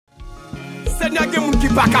Seigneur, il y a des gens qui ne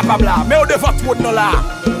sont pas capables là. Mais au devant de nous là.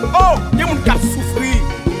 Oh, il y a des gens qui ont souffert.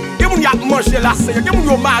 Il y a des gens qui ont mangé là, Seigneur. Il y a des gens qui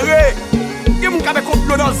ont marré. Il y a des gens qui ont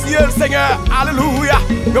contre dans les yeux, Seigneur. Alléluia.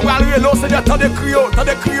 Je vais aller là, Seigneur. Tant de cris, tant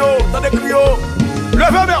de cris, tant de cris.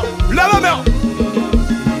 Levez-moi, levez-moi.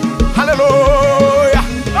 Alléluia.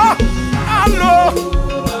 Oh, allô,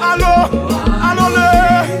 allô, allô, le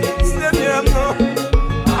Seigneur.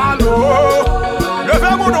 Allô.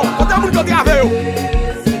 Levez mon nom. Quand vous êtes avec vous.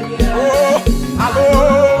 Oh, allô,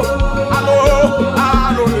 allô,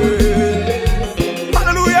 allô.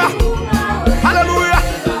 Alléluia. Alléluia.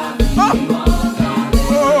 Oh,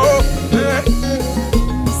 oh,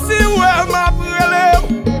 si ouais m'a brûlé,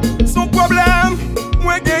 son problème,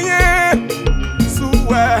 moi gagné. Si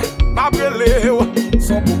ouais m'a brûlé,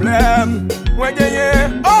 son problème, moi gagné.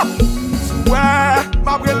 Oh, si ouais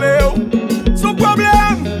m'a brûlé, son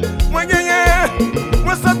problème, moi gagné.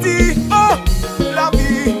 Moi senti, oh, la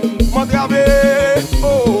vie m'a gravé.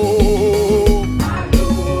 Oh,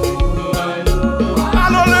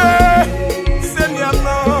 allô, le Seigneur,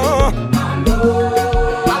 non.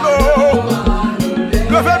 Allô,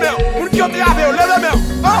 levez-moi, vous qui êtes gravé, levez-moi.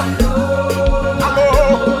 Oh, allô,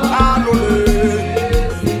 allô, le.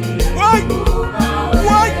 Oui,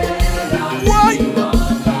 oui, oui.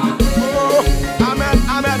 Oh, amen,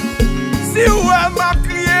 amen. Si ouais m'a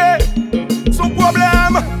crié, son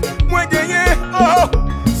problème, moi gagné. Oh,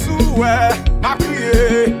 si ouais m'a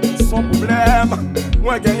crié, son problème,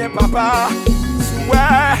 moi gagné papa. Si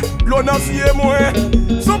ouais l'onancier moi,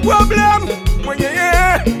 son problème, moi gagné.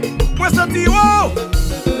 Moi senti oh,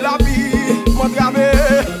 la vie m'a gravé.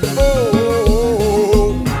 Oh, oh,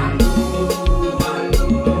 oh.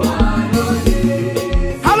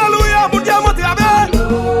 Alléluia, mon Dieu m'a gravé.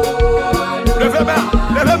 Levez-moi,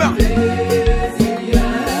 levez-moi.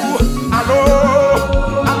 Allô,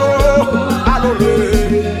 allô, allô, le.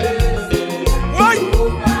 Oui,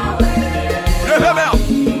 levez-moi,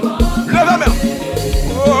 levez-moi.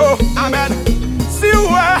 Oh, amen. Si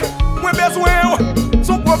ouais, moi besoin,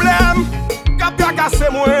 son problème, qu'a cassé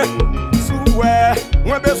moi. Si ouais,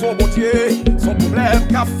 moi besoin bon Dieu, son problème,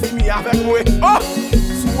 qu'a fini avec moi. Oh,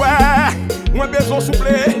 si ouais, moi besoin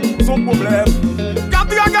souffler, son problème, qu'a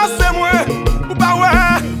cassé moi. Ou pas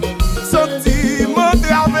ouais, sentiment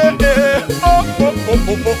gravé. Oh, oh, oh,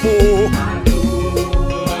 oh, oh, oh.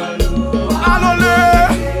 Allô, le.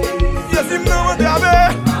 Jésus m'a gravé.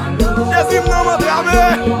 Jésus m'a gravé.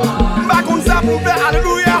 Ma compte ça pour faire.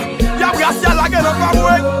 Alléluia. Y'a grâce à la gueule en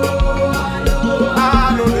moi.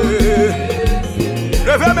 Allô, le.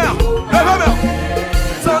 Levez-moi. Levez-moi.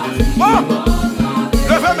 Oh.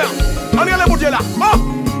 Levez-moi. On est les mon Dieu là. Oh.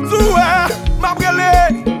 Souhait. M'a brûlé.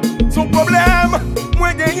 Son problème.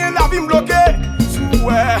 Moi gagné la vie bloquée.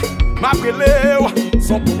 Souhait. M'a brûlé.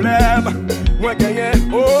 Son problème. Moi gagné.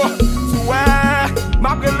 Oh. Souhait.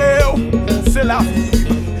 M'a brûlé. C'est la vie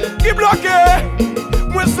qui bloquait.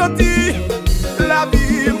 Moi senti la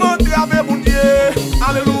vie m'a gravé mon Dieu.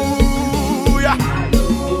 Alléluia.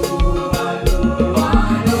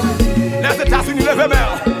 Les États-Unis levez-moi.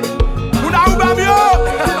 Nous n'avons pas mieux.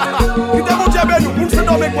 Nous devons dire nous. Nous sommes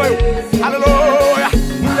nommés quoi. Alléluia.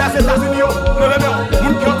 Nous les États-Unis levez-moi.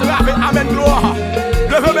 Nous qui ont gravé. Amen gloire.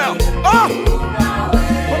 Levez-moi. Oh.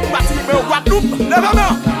 Guadeloupe, levez-moi.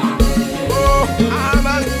 Oh,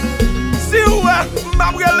 amen. Si ouais, m'a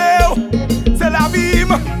brûlé, c'est la vie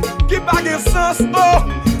qui n'a pas sens. Oh,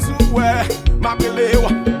 si ouais, m'a brûlé,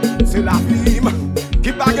 c'est la vie qui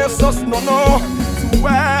n'a pas sens. Non, non. Si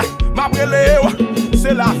ouais, m'a brûlé,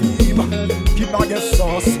 c'est la vie qui n'a pas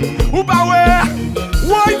sens. Ou pas ouais,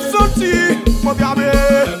 ouais, senti, mon gamin.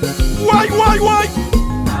 Ouais, ouais, ouais.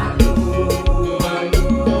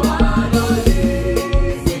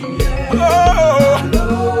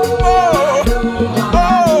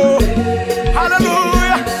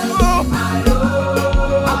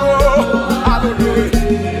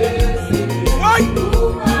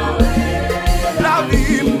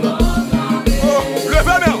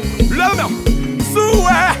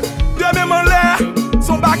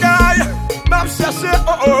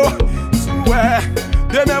 Oh oh, souhait,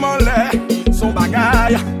 de même en l'air, son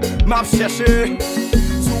bagaille, m'a cherché.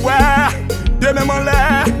 Souhait, de même en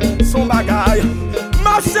l'air, son bagaille,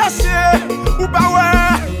 m'a cherché. Ou pas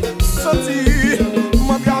ouais, senti,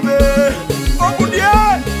 m'a gravé. Oh mon Dieu.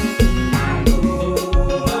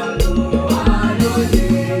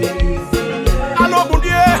 Allô mon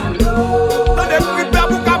Dieu. T'as des prix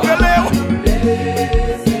pour cabreler.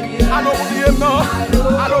 Allô mon Dieu non.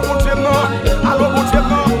 Allô mon Dieu non. Allô mon Dieu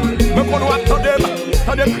non. Me qu'on doit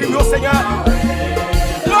attendre crier au Seigneur.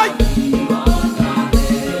 Oui.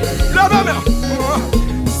 Le même.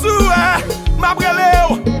 Souhait, m'a brûlé.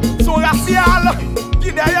 Son racial.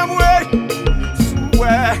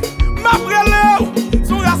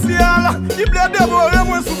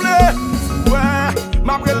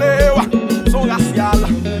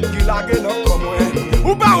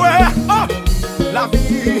 la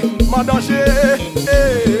vie, mon danger.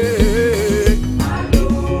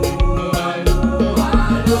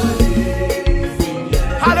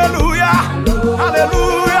 Alléluia,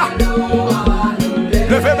 alléluia.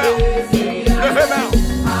 Levez-moi, levez-moi,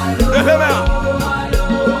 levez-moi.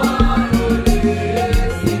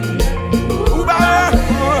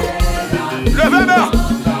 Levez-moi.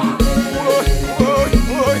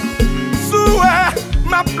 Souhait,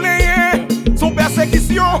 ma plainte, son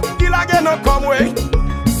persécution, il a gagné comme oui.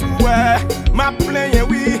 Souhait, ma plainte,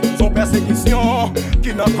 oui, son persécution,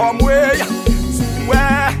 qui n'a comme oui.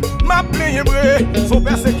 Souhait, ma plainte, oui, son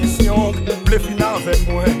persécution, le final avec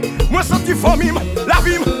moi. Moi, senti famille, la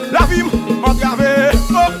vie, entravée.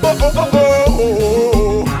 Oh, oh, oh, oh, oh,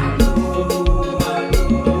 oh.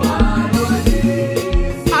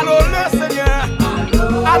 Allô, le Seigneur.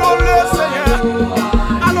 Allô, le Seigneur.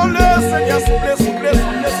 Allô, le Seigneur, soufflez, soufflez,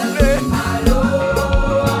 soufflez, soufflez.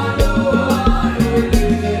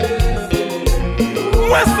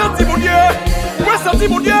 Moi, senti mon Dieu. Moi, senti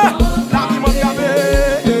mon Dieu. La vie m'entravée.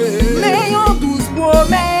 Mais yon 12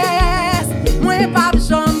 promesses, moi pas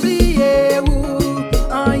j'oublier ou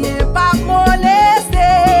rien pas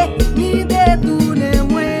molester ni détourner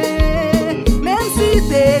moi. Même si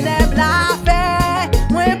ténèbres la fait,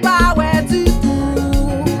 moi pas ouais du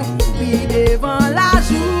tout. Puis devant la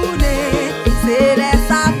journée, c'est les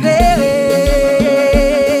s'affairer.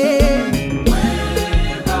 Moi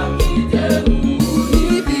pas quitter ou ni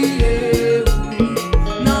oublier ou.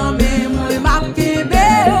 Non mais moi m'a kébé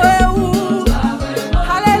ou.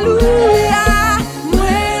 Alléluia,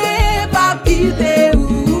 moi pas quitter ou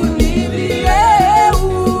ni oublier ou.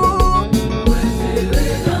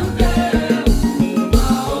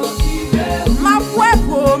 Ma foi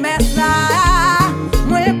promesse là,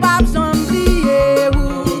 moi pas j'oublier ou.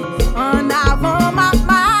 En avant m'a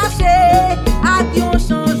marché, à qui on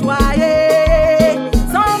change joyeux.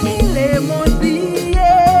 100 000 les mondes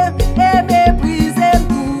pliés et mépriser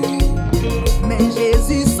tout. Mais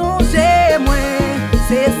Jésus songeait moi,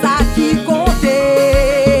 c'est ça qui comptait.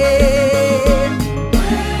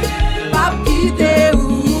 Pas quitter ou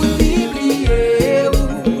ni oublier ou.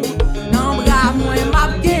 Non bras moi m'a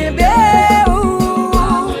kébé ou.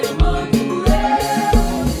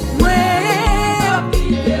 Moi pas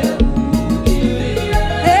quitter ou ni oublier.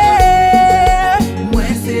 Moi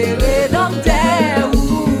c'est rédempteur ou.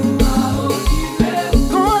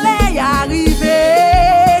 Quand les arrivé,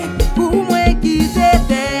 pour moi quitter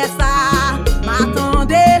ça,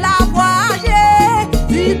 m'attendait la voyage,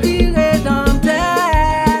 dit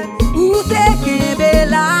rédempteur, où t'es qu'aimé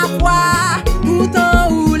la foi, tout en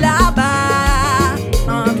haut là-bas,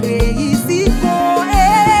 entrez ici pour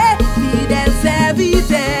fidèle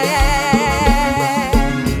serviteur.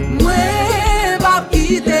 Moi pas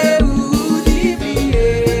quitter ou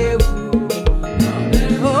oublier ou.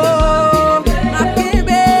 Oh, ma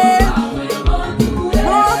kébé,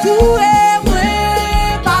 mon tout est moi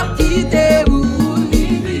pas quitter ou ni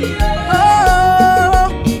oublier. Oh,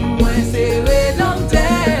 moi c'est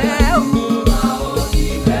rédempteur ou.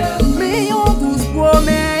 Mais yon 12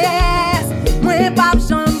 promesses, moi pas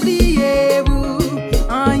j'oublier ou.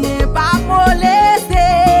 Rien pas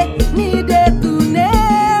molester ni détourner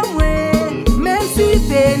moi. Même si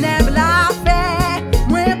ténèbres la fait,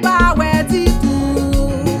 moi pas ouais du tout.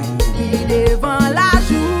 Puis devant la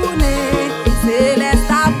journée, c'est les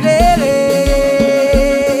s'affairer.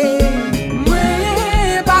 Moi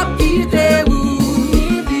pas quitter ou ni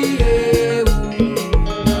oublier ou.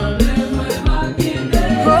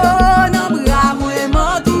 Oh non bras moi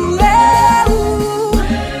m'entourer ou.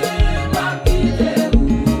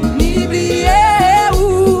 Ni oublier ou.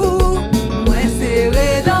 Moi c'est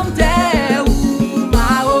rédempteur ou.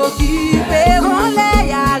 M'a occupé on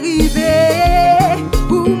l'est arrivé.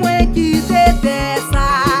 Pour moi quitter ça,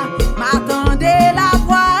 m'attendait la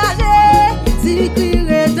voyage, si tu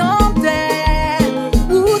rédempteur,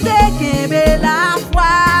 où t'es qu'aimé la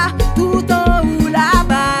foi, tout en haut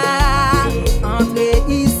là-bas, entrez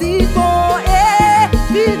ici pour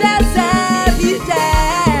fidèle serviteur.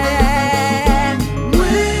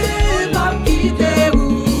 Moi pas quitter ou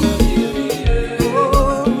oublier.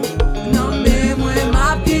 Oh, non mais moi m'a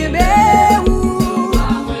kébé ou.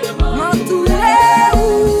 M'entourer ou.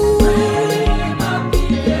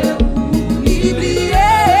 Ni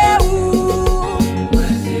oublier ou.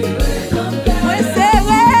 Moi c'est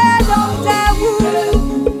rédempteur ou.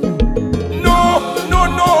 Non, non,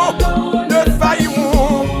 non, ne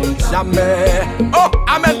faillirons jamais. Oh,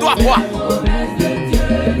 amène-toi, Fois.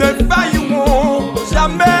 Ne faillirons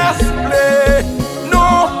jamais, s'il vous plaît.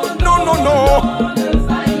 Non, non, non, non.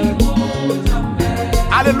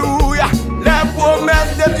 Alléluia, les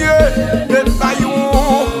promesses de Dieu ne failliront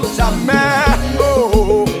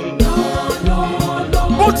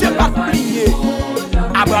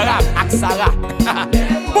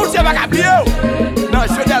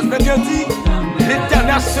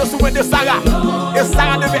se souvient de Sarah. Et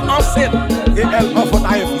Sarah devait enceinte. Et elle enfanta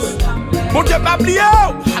un fils. Mon Dieu m'a oublié.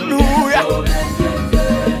 Alléluia.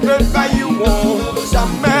 Ne failliront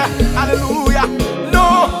jamais. Alléluia.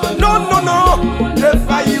 Non, non, non, non. Ne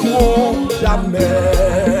failliront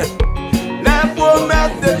jamais. Les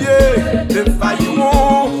promesses de Dieu ne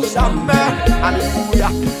failliront jamais. Alléluia.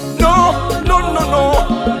 Non, non, non, non.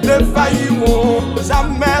 Ne failliront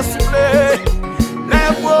jamais souffler. Les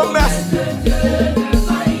promesses de Dieu ne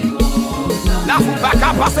failliront jamais. La vie va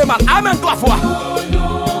pas passer mal. Amen 3 fois.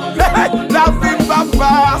 La vie va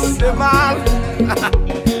passer mal.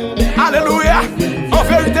 Alléluia. En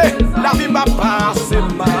vérité, la vie va passer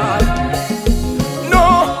mal.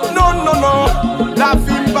 Non, non, non, non. La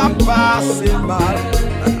vie va passer mal.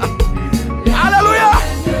 Alléluia.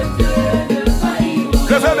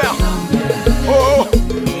 Levez-moi. Oh,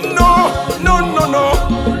 non, non, non, non.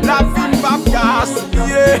 La vie va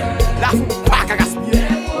gaspiller. La vie pas gaspiller.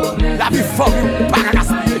 La vie formule pas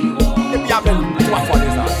gaspiller. Et puis avec 3 fois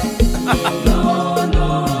les âmes.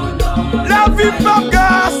 La vie va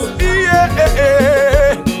gaspiller.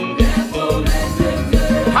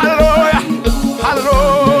 Alléluia.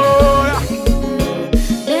 Alléluia.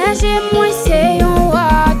 Laissez-moi c'est un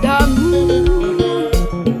roi d'amour.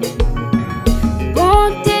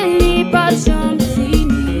 Bonté li pas jamais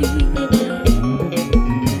fini.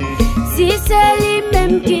 Si c'est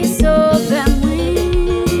lui-même qui sauve moi,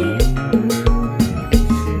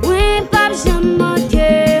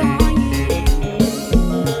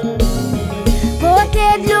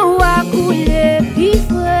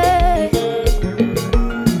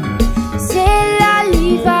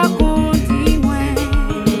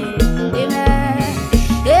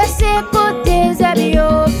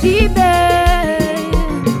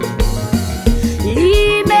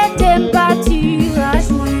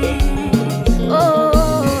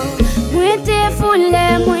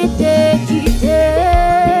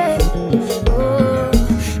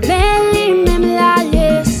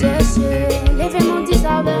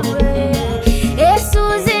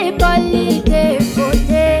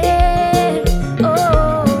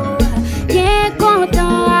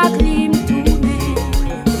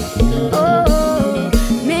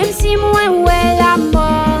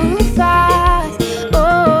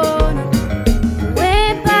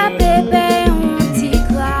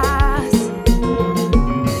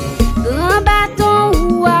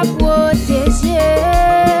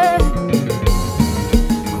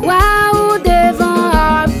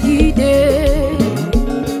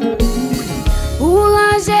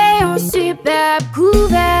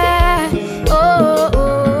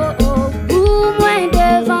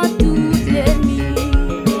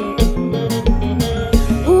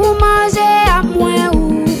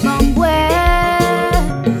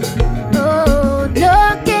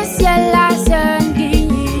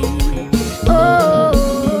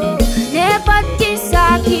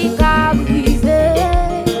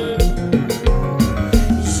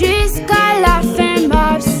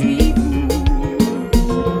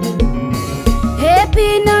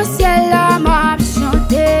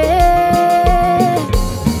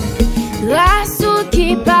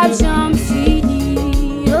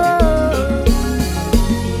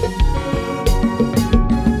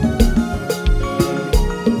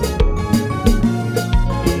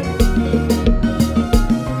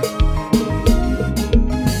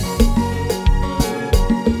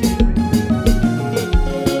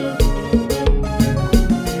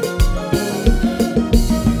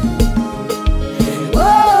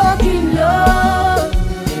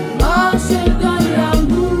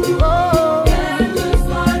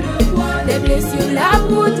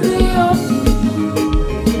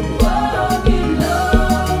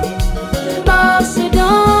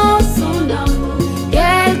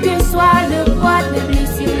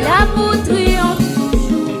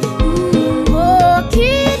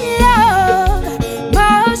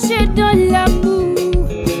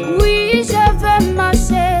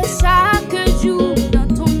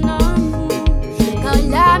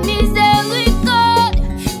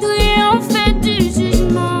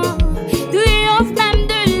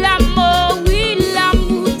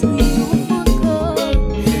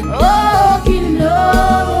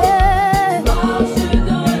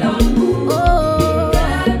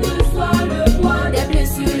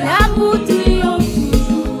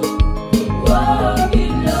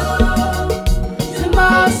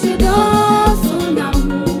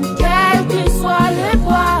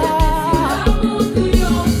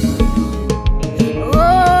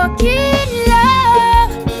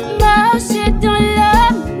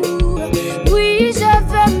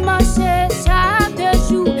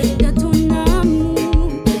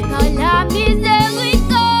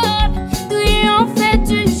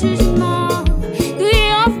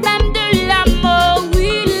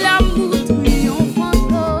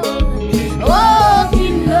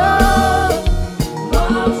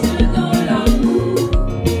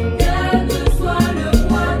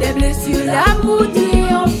 l'amour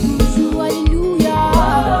triomphe toujours, alléluia.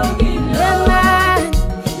 Amen.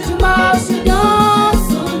 Je marche dans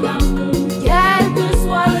son amour, quel que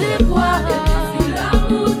soit le poids.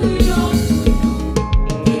 L'amour triomphe toujours.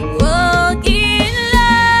 Walking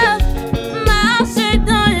love, marche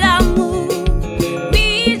dans l'amour. Oui,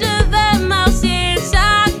 je vais marcher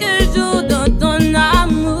chaque jour dans ton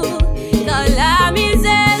amour. Dans la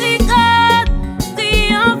miséricorde,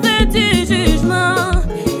 triomphe du jugement,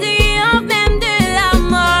 triomphe même de la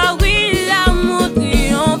mort. Oui, l'amour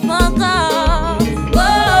triomphe encore.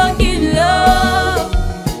 Walking love,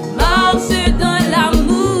 marche dans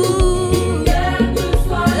l'amour.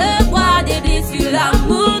 Le poids des blessures,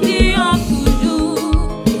 l'amour triomphe toujours.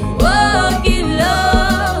 Walking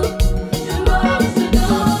love, je marche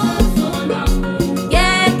dans son amour.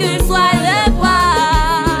 Quel que soit le poids,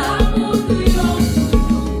 l'amour triomphe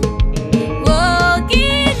toujours.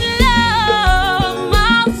 Walking love,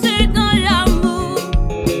 marche dans l'amour.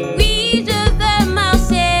 Oui, je veux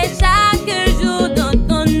marcher chaque jour dans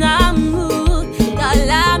ton amour. Dans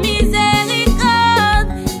la miséricorde,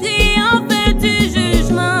 triomphe du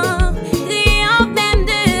jugement, triomphe même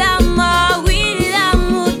de la mort. Oui,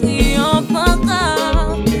 l'amour triomphe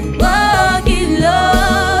encore. Walking love,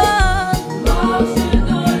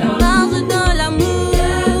 marche dans l'amour.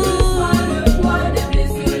 Le poids des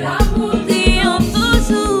blessures, l'amour triomphe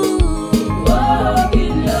toujours.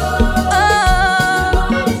 Walking love,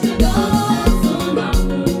 marche dans son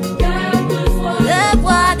amour. Quel que soit le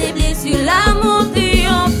poids des blessures, l'amour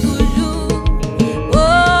triomphe toujours.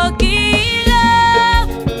 Walking love,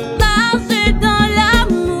 marche dans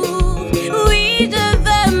l'amour. Oui, je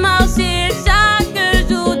veux marcher chaque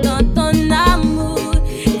jour dans ton amour.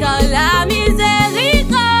 Car la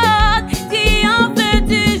miséricorde triomphe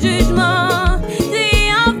du jugement,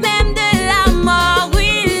 triomphe même de la mort.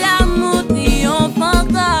 Oui, l'amour triomphe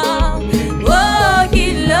encore.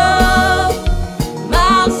 Walking love,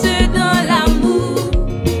 marche dans l'amour.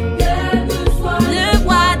 Quel que soit le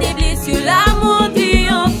poids des blessures, l'amour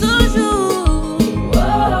triomphe toujours.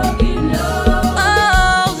 Walking love,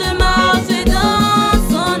 oh, je marche dans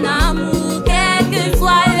son amour. Quel que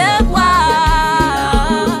soit le poids.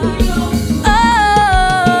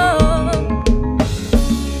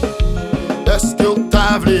 Est-ce que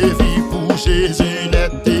t'as voulu vivre pour Jésus,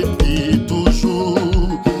 l'était toujours?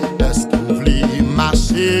 Est-ce que vous voulez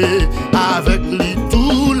marcher avec lui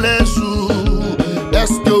tous les jours?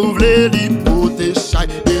 Est-ce que vous voulez lui protéger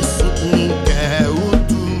et soutenir cœur ou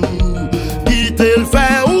tout? Quitter le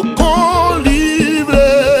fer ou qu'on livre?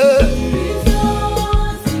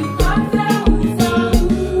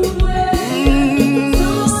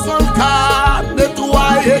 Sans cas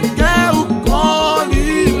nettoyer cœur ou qu'on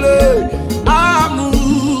livre? Amour,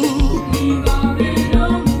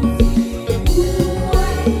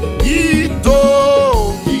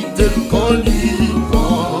 quitter le colis.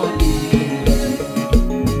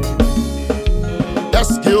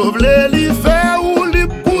 Est-ce que vous voulez lui faire ou lui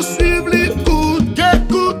poursuivre, lui coûte que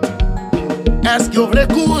coûte? Est-ce que vous voulez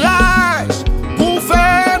courage pour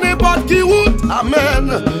faire n'importe qui route? Amen.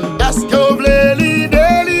 Est-ce que vous voulez lui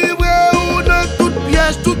délivrer ou de toute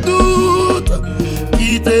piège, tout doute?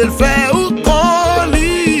 Quitter le fer ou qu'on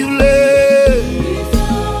livre?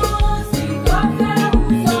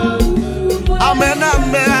 Amen,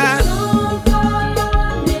 amen.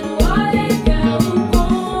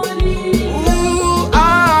 Ou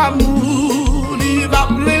amour, il va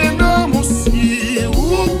plein aussi. Ou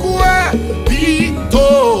quoi, pito.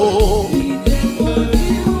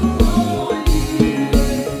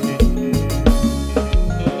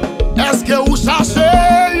 Est-ce que vous cherchez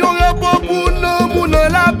un repos pour nous, pour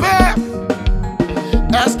la paix?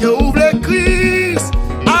 Est-ce que vous voulez Christ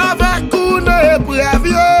avec une épreuve?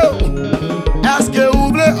 Est-ce que vous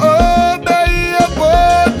voulez obéir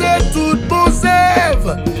pour de toutes vos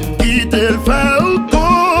œuvres? Quitter le fer ou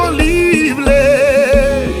qu'on livre?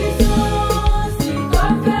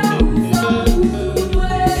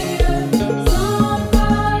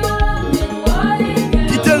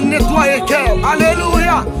 Quitter le nettoyer cœur.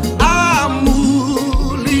 Alléluia.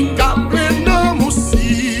 Amour, l'icapénom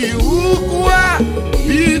aussi. Ou quoi?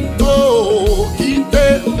 Pito,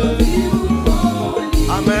 quitter.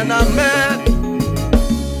 Amen, amen.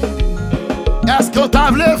 Est-ce que t'as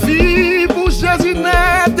voulu vivre pour Jésus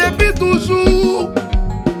net depuis toujours?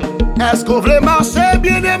 Est-ce qu'on voulait marcher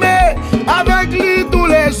bien aimé avec lui tous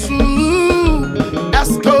les jours?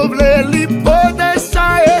 Est-ce qu'on voulait lui poser ça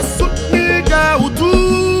et soutenir ou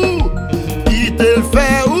tout? Quitter le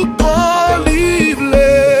fer ou qu'on livre?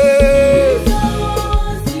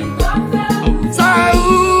 Ça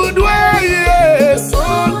ou doyer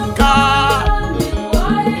son cas.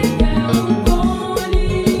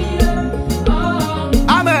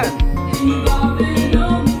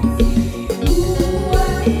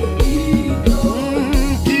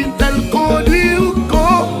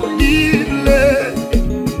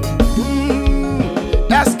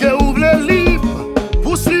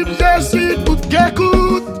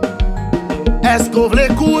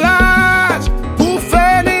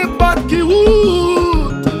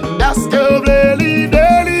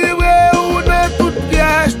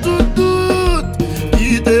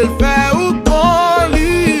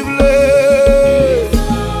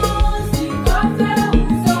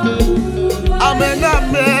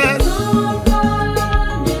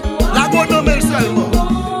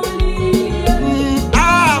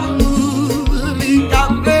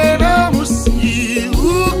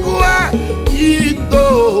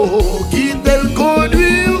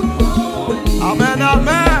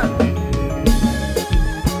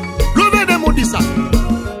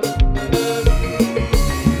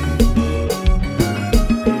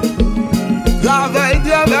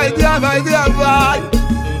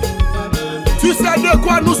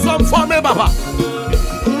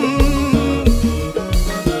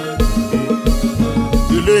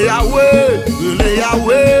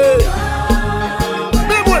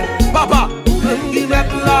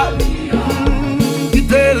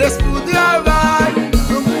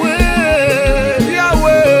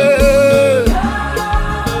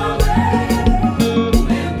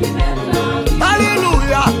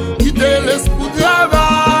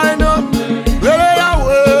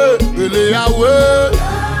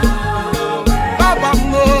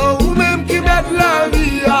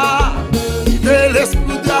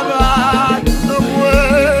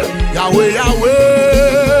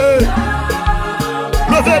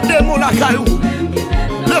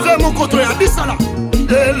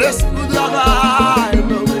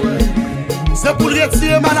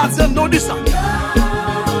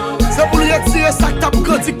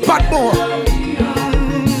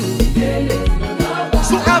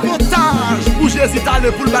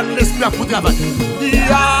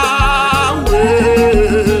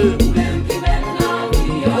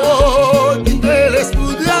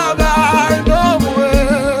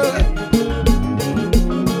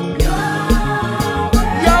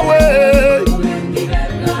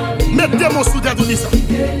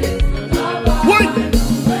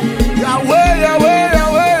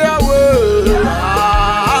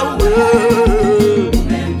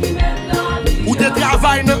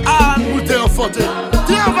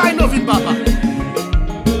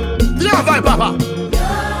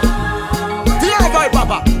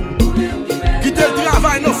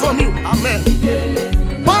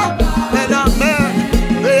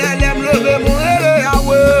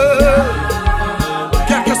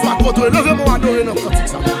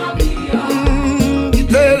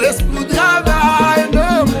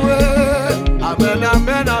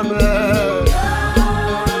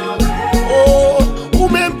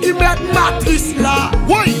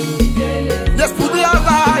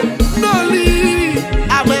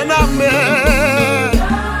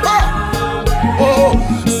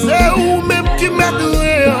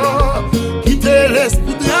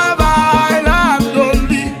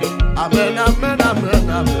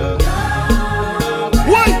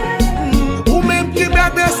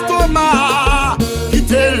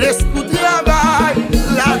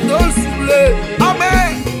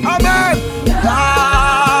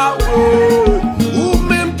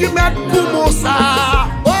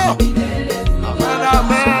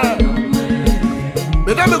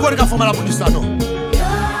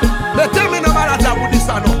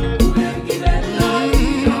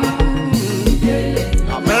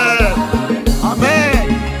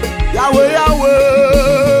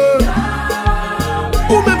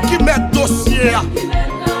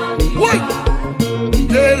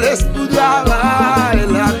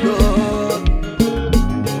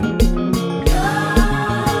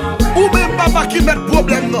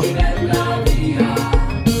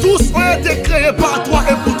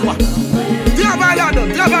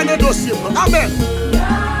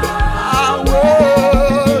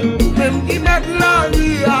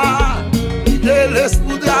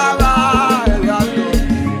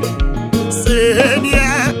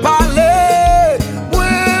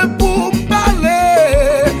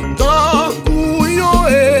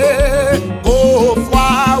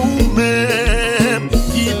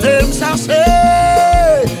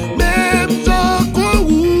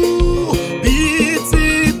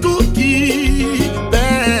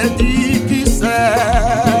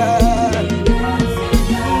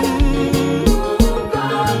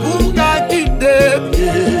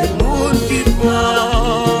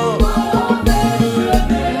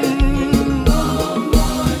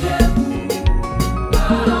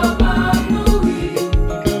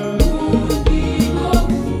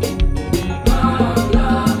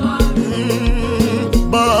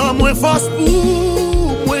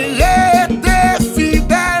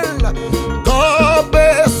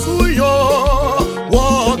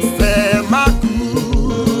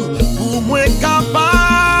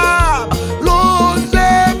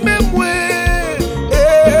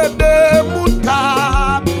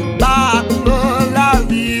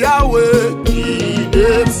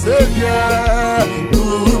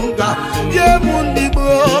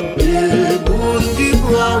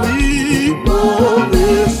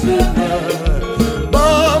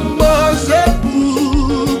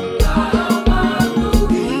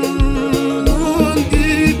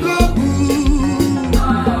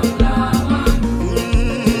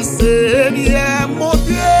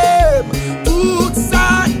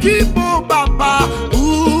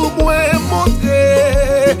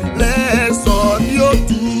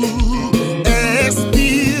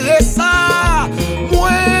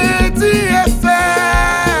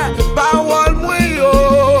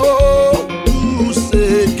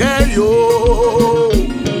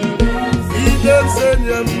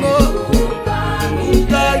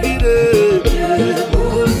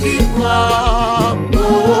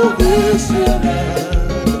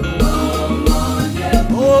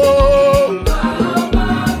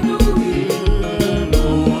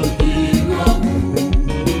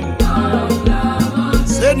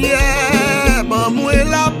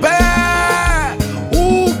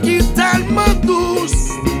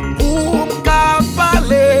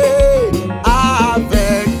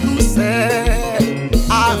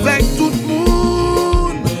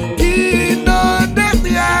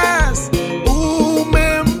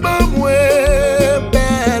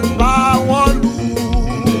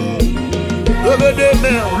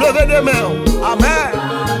 Amen.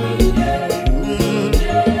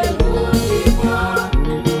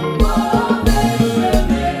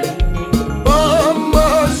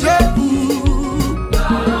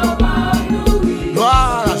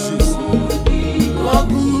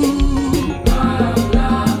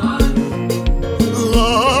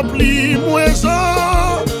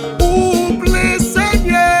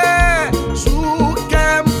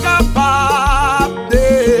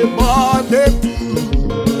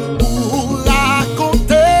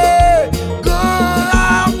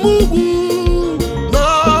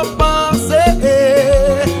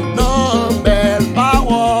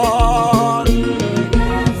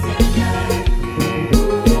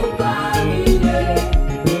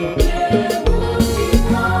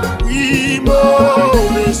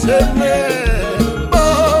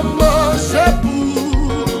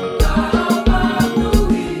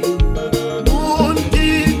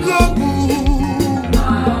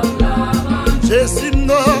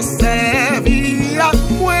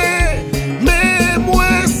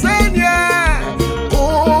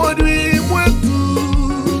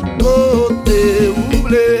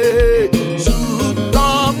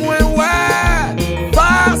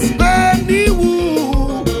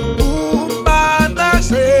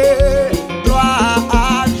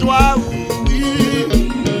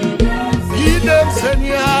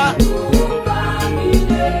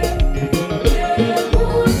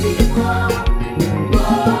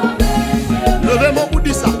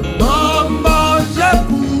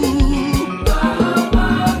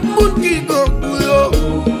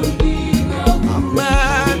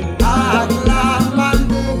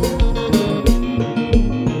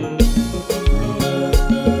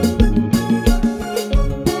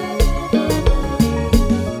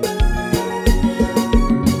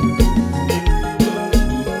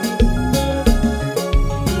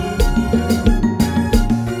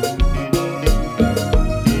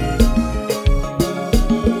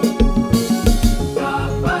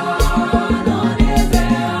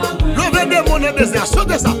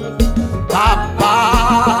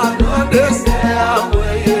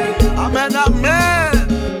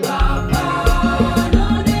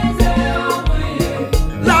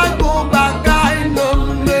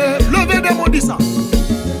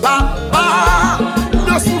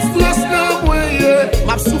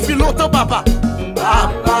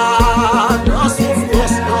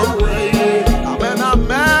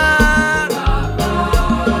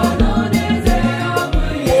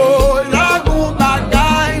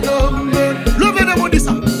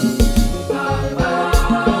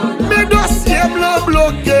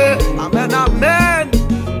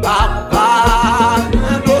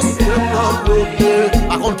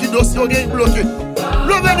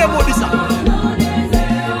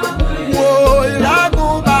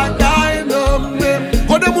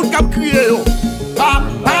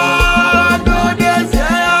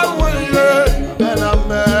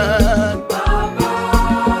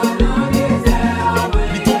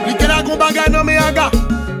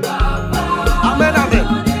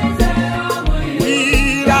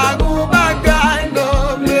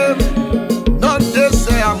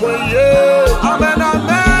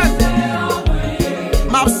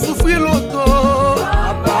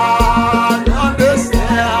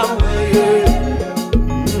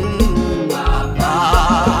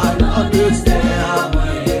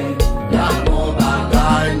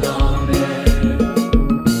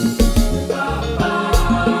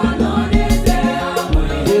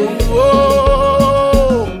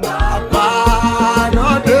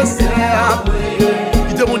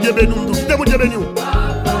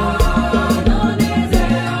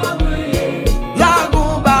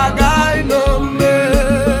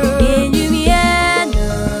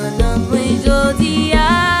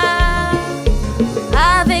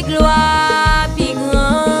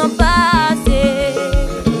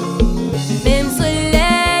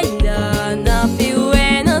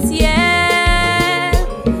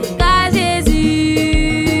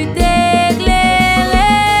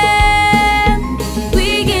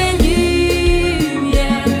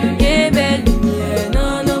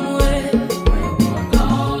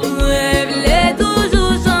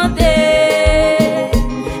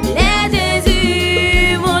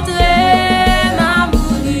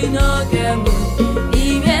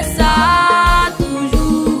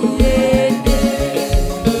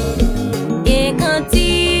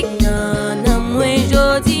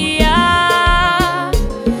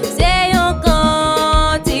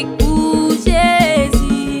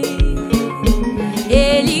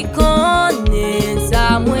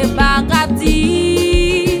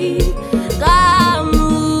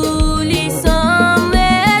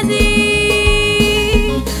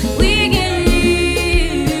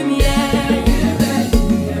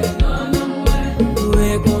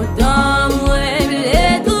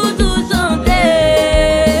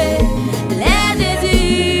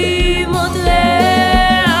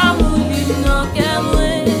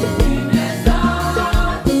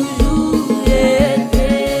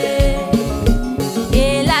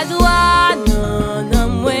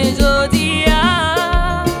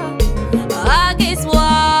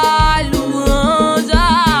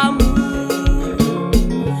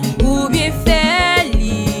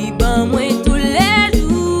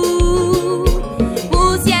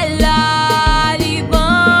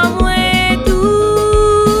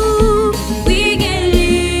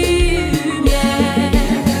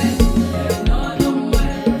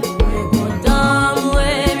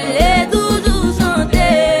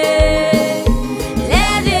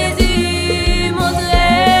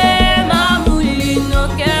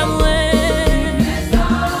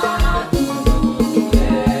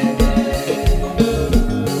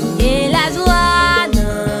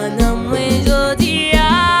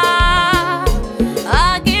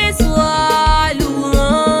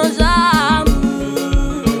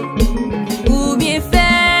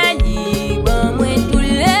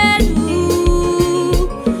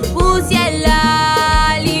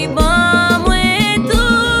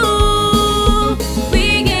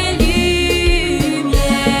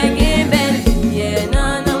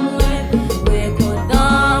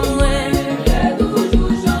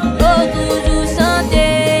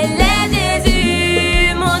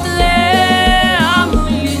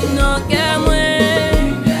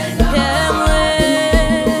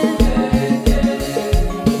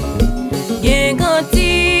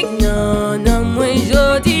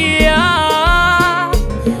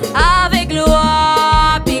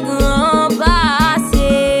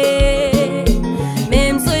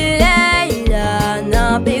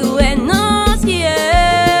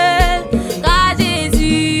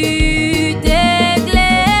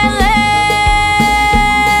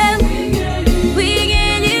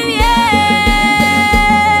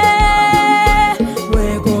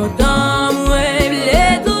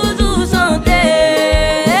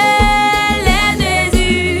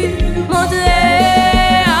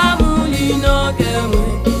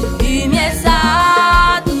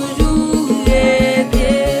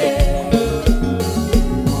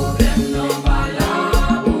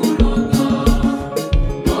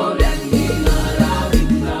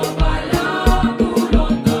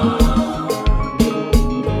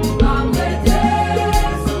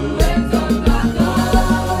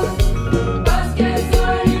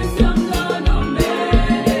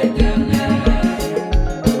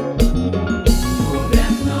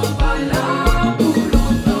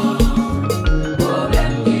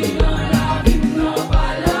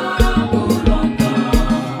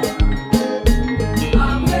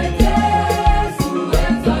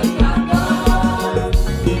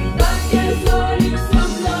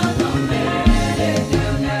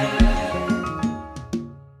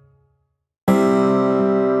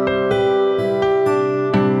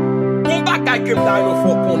 Gon bagay que m'da yo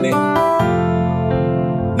faut connaître.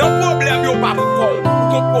 Non problème yo pas pour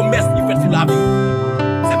ton promesse qui fait sur la vie.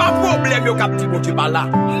 C'est pas problème yo cap dit bon Dieu pas là.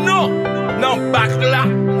 Non, non bac là.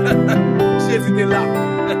 Jésus est là.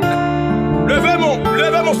 Levez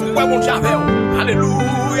mon souffrant mon Dieu avec.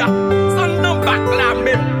 Alléluia. Sans non bac là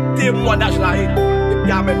même témoignage là et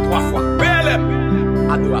puis amen 3 fois. PLM.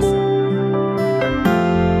 Adoration.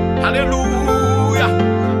 Alléluia.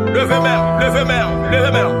 Levez mère.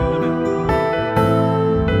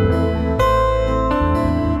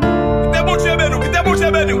 Quittez mon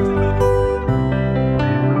Dieu béni.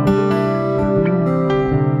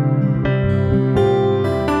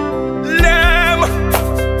 L'aime,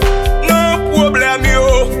 non problème yo.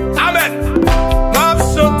 Amen. M'a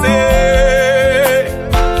chanté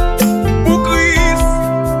pour Christ.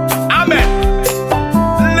 Amen.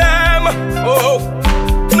 L'aime, oh,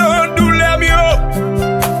 non douleur yo.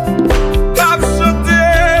 M'a chanté.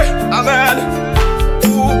 Amen.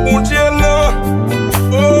 Pour mon Dieu non.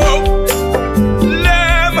 Oh.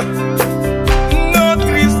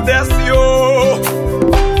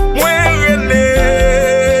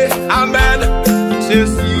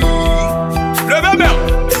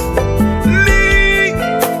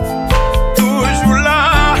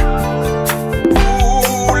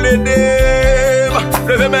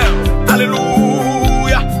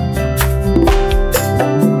 Alléluia.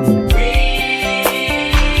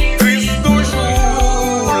 Christ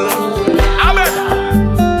toujours. Amen.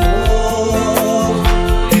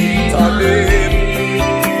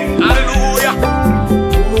 Alléluia.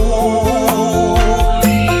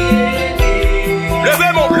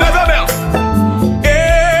 Levez mon mère.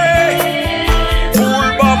 Et pour le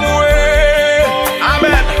bon mouet.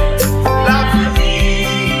 Amen. La vie.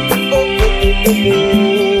 Oh.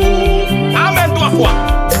 Amen 3 fois.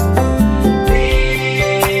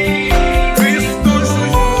 Christ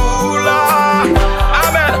toujours là.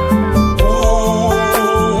 Amen.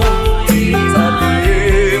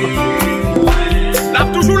 Là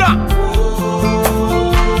toujours là.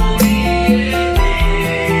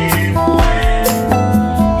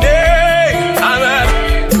 Hey, amen.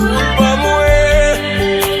 Bon mouet.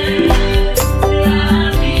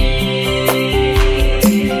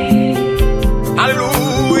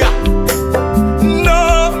 Alléluia.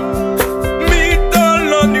 Non, mi dans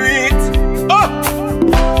la nuit. Oh,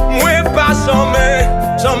 moi pas jamais.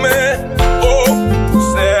 Oh,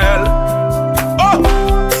 seul. Oh,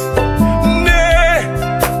 n'est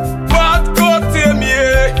pas de côté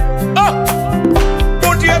mieux. Oh,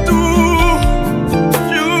 mon Dieu toujours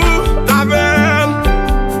avec.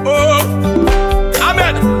 Oh,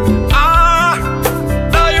 amen. Ah,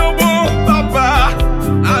 là bon papa.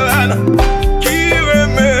 Amen. Qui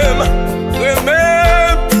remème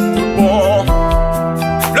bon.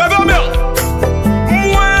 Levez mère.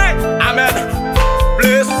 Moi, amen.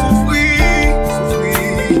 Blé souffrir.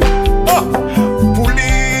 Oh, pour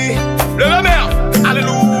lui. Levez mère.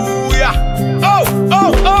 Alléluia. Oh.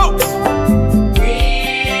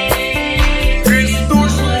 Christ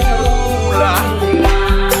toujours là.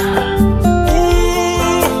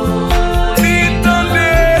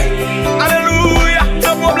 Alléluia.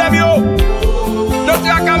 Non problème yo.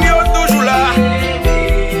 Notre camion toujours là.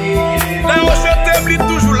 La rochette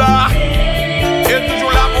toujours là. Et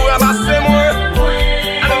toujours là pour ramasser moi.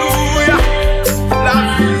 Alléluia. La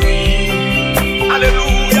vie.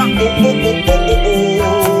 Alléluia.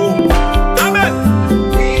 Oh. Amen.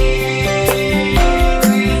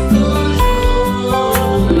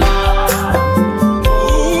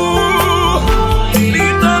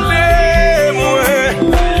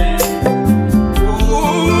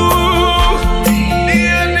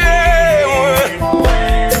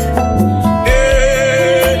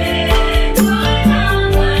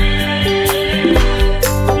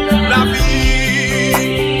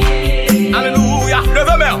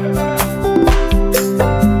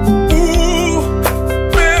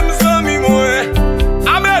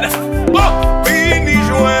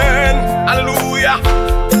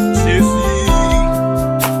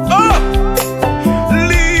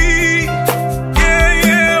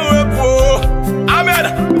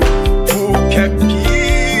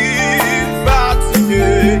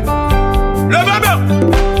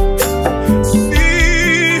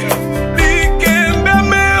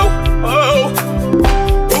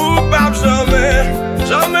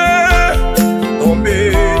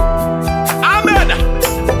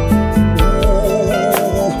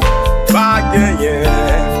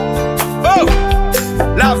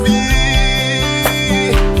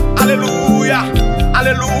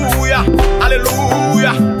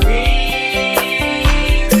 Alléluia.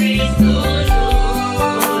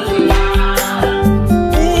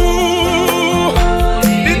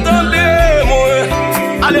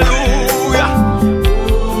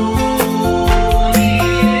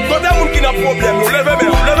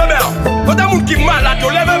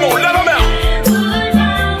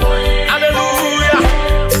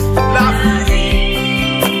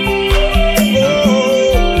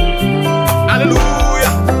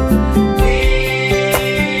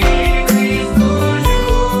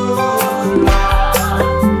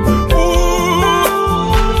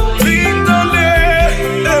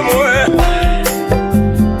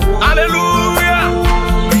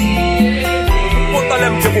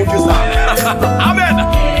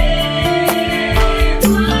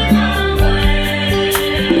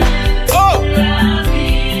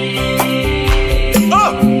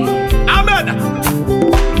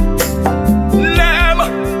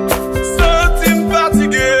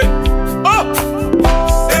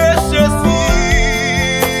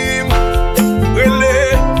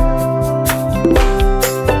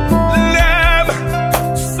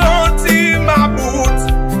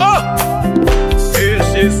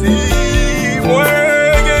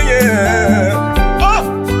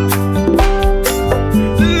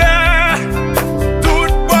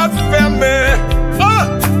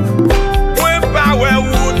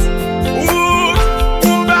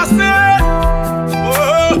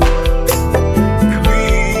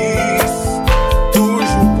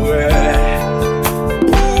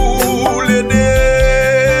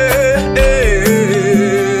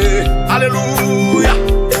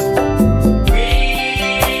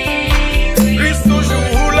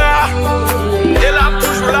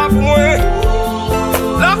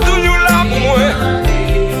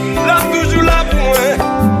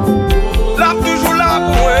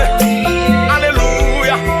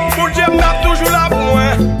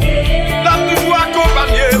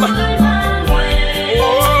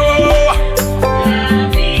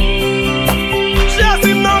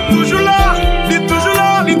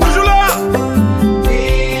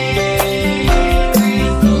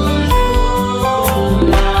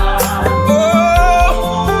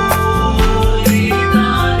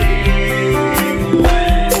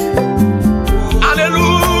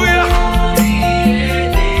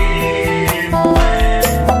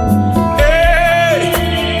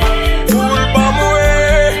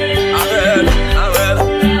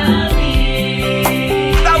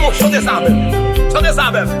 Chantez ça même. Chantez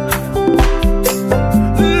ça même.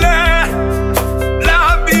 La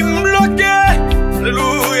vie me bloquée.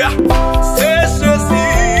 Alléluia. C'est ceci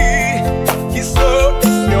qui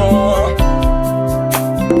solution.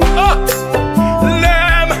 Oh!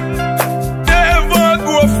 L'aime devant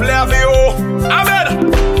gros flavio. Amen.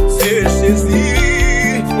 C'est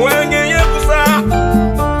Jésus. Moi, gagné pour ça.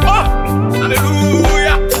 Oh!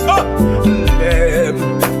 Alléluia. Oh! L'aime.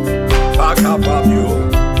 Pas capable.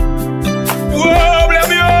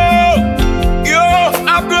 Problème yo.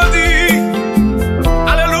 Applaudi.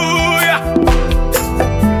 Alléluia.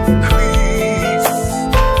 Christ.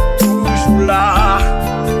 Toujours là.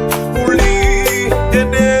 Pour lui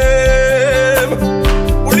aider.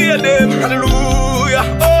 Pour lui aider. Alléluia.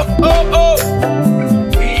 Oh, oh, oh.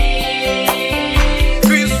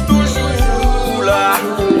 Christ toujours là.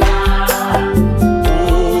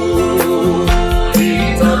 Oh,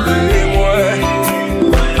 étant-moi.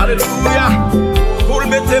 Alléluia. Pour le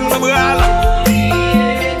mettre dans le bras.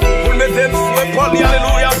 Pour le mettre sur l'épaule.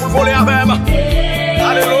 Alléluia. Pour le voler avec.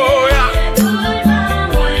 Alléluia.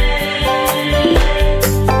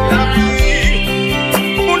 La vie.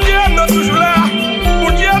 Mon Dieu, non toujours là.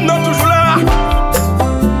 Mon Dieu, non toujours là.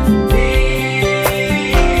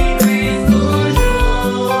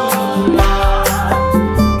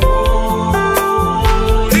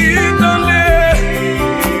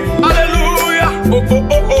 Alléluia. Oh, oh,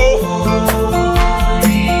 oh, oh.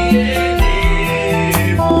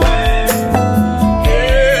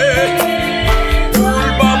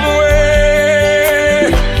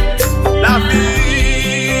 La vie.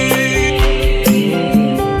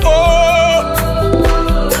 Oh,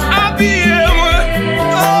 habillez-moi.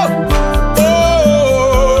 Oh, oh,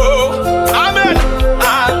 amen.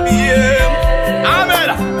 Habillez-moi. Amen.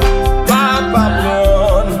 Papa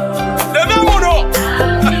bon. Levez mon nom.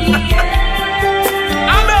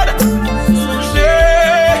 Amen.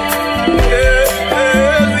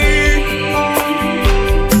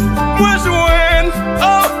 Moi joine.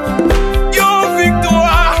 Oh, yon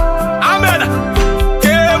victoire. Amen.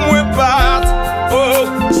 Que moi parte. Oh,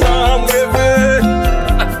 sans me rêver.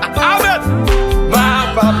 Amen. Ma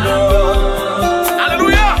papa.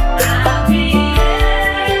 Alléluia.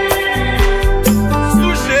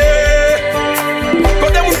 Souché.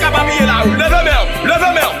 Côté moun capable là.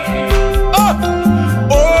 Levez-moi. Oh,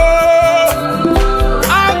 oh,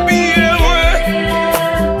 habillez-moi.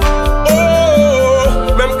 Oh,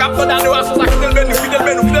 même capteur d'adoration, ça quitte le menu,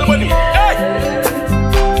 Hey!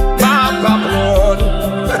 Ma papa.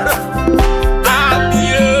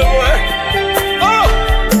 Habillez-moi. Oh,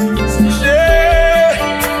 souché.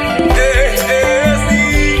 Si.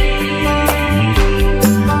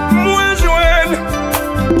 Moi joine.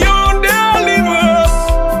 Yon délivrance.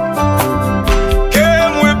 Que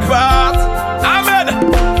moi parte. Amen.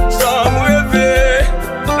 Sans me rêver.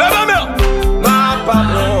 Levez-moi. Ma papa.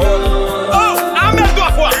 Oh, amen,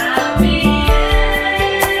 3 fois.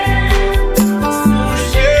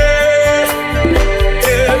 Souché.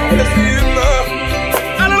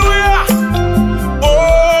 Alléluia. Oh,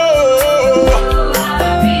 oh,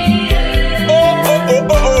 oh, oh, oh,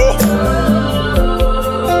 oh.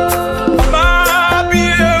 Ma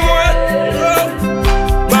habillez-moi. Oh,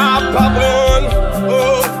 ma patronne.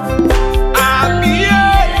 Oh, habillé.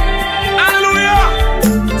 Alléluia.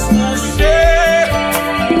 Souché.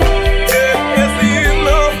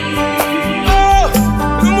 Oh,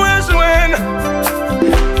 moi joine.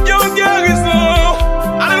 Yon guérison.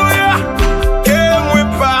 Alléluia. Que moi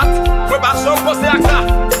parte. Moi pas sans penser à ça.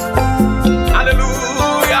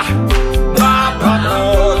 Alléluia. Ma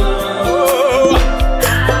patronne. Oh,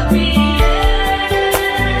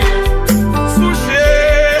 souché.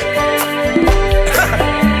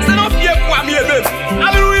 C'est non pied pour mieux même.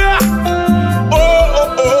 Alléluia. Oh, oh,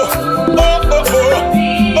 oh. Oh, oh, oh.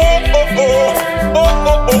 Oh, oh, oh. Oh,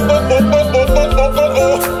 oh, oh, oh, oh, oh, oh, oh, oh, oh,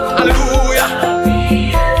 oh. Alléluia.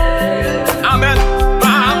 Amen.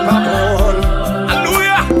 Ma patronne.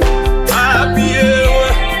 Alléluia. Habillez-moi.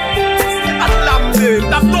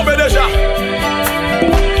 T'as tombé déjà.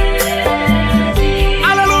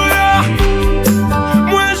 Alléluia.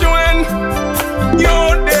 Moi joine. Yon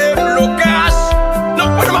déblocage. Non,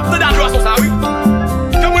 moi je m'appelle d'adoration ça, oui.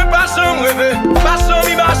 Que moi pas sans me rêver. Pas sans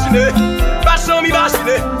m'imaginer. Pas sans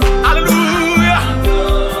m'imaginer. Alléluia.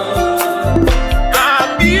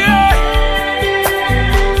 Habillé.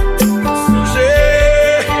 Souché.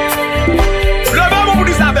 Levez mon bout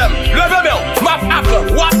du saveur. Levez-moi. M'a apprendre.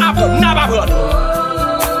 What apprendre. N'a pas apprendre.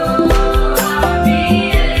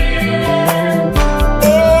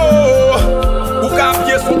 Oh, ou ka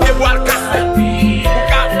appuyer son pied pour le casser. Ou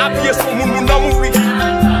ka appuyer son moun dans mourir.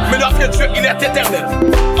 Mais notre Dieu, il est éternel.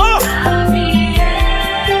 Oh,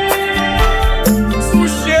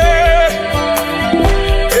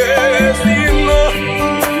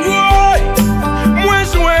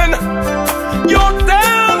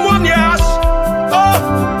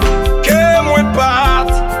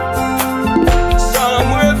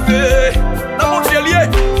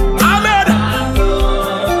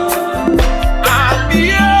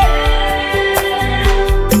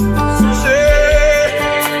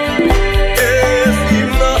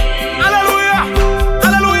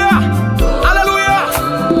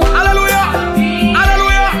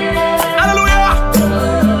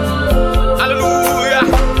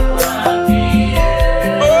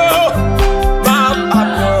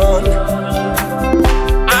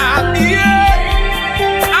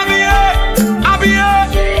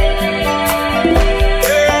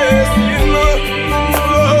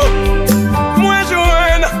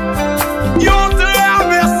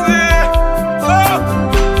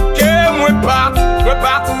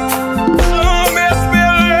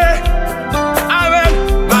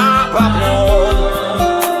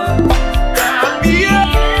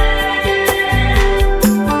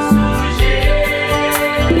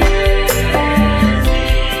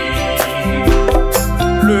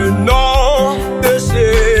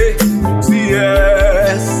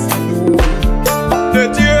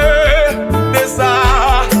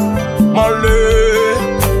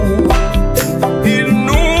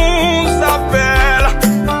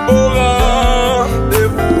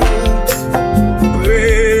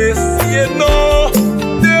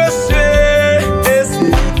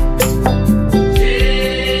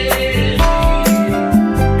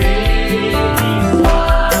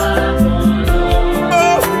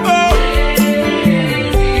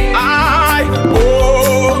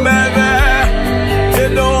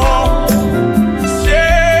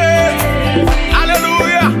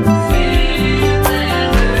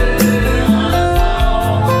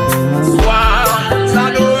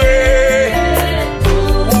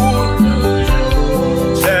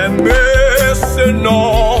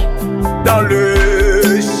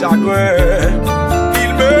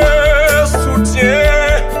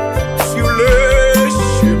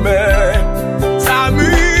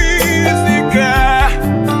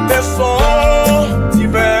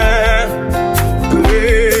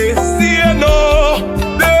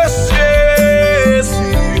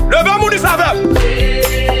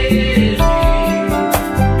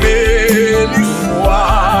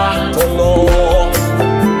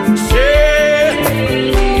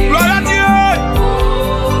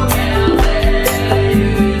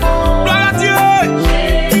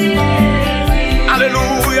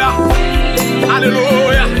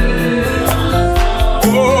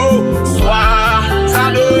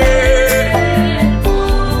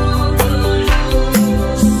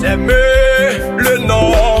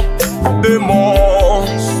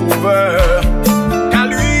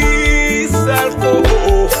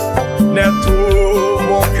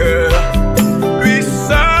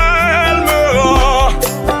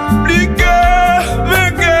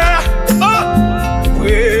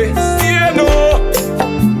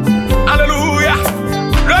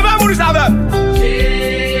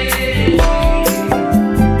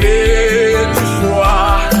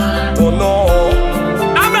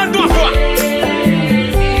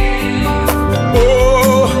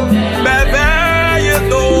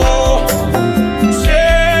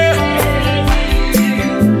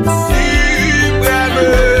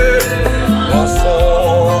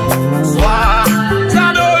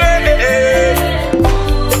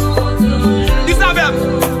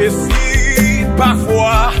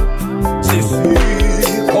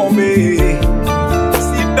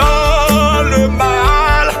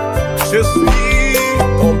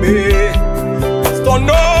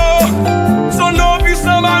 son nom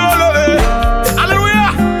puissant m'a relevé. Alléluia.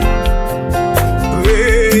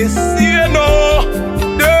 Précieux nom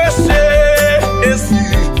de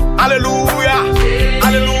Jésus. Alléluia.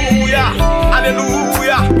 Alléluia.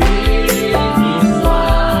 Alléluia.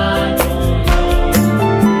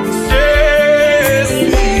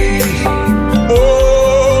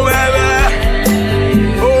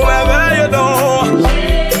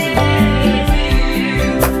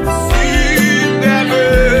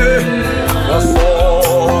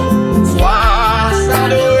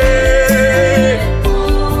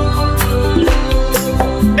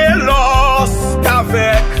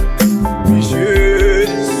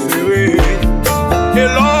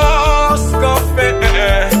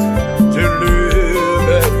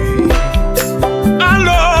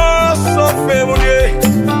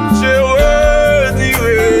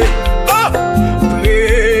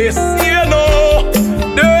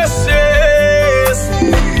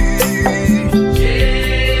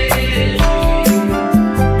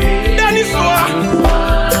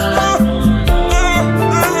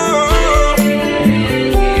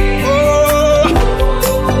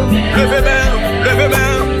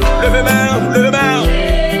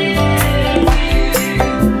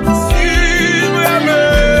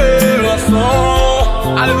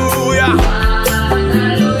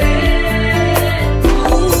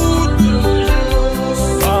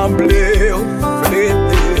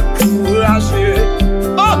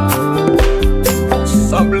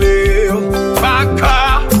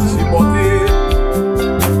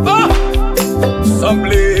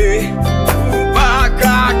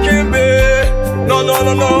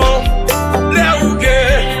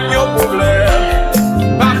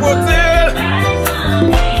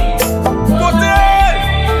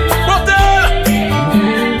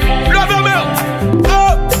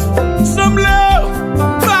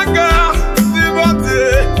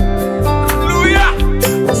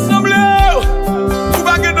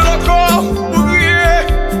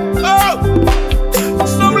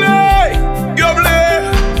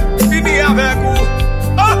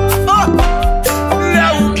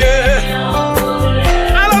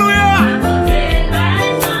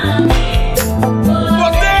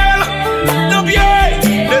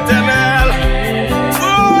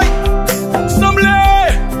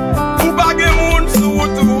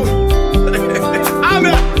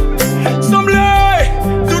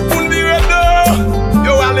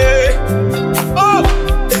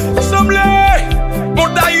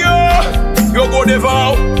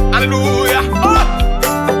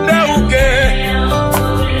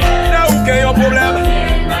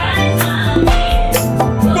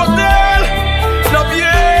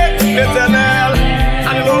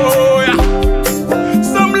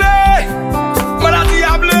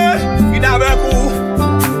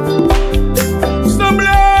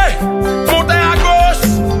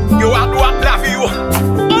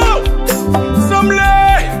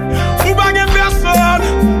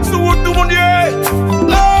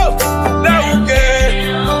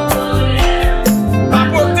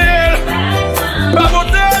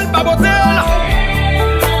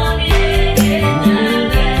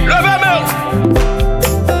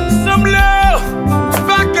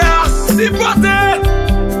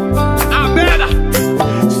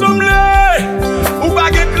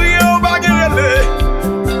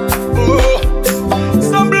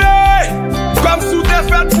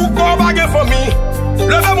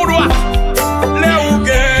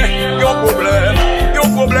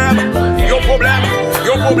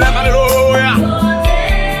 problème, alléluia.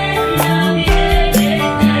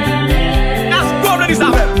 Est-ce qu'on le dit ça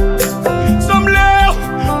même? Sommes l'heure,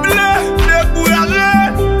 les courageux,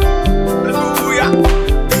 alléluia.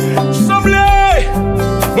 Sommes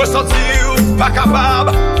les, me sentir pas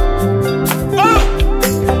capable.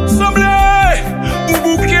 Oh, sommes les, ou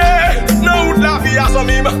bouquet, non, ou de la vie à son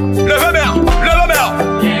mime. Levez mère, levez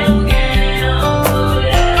mère.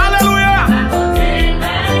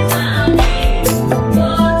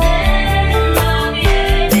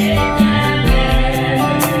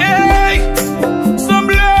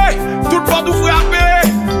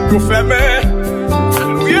 Nous fermez,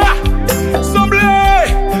 alléluia, semblez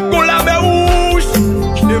qu'on la met rouge,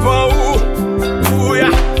 qui devant vous, alléluia,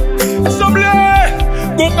 semblez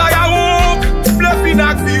qu'on pagarouk, le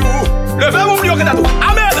finac vie ou, levez-vous mieux que tout,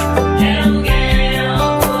 amen.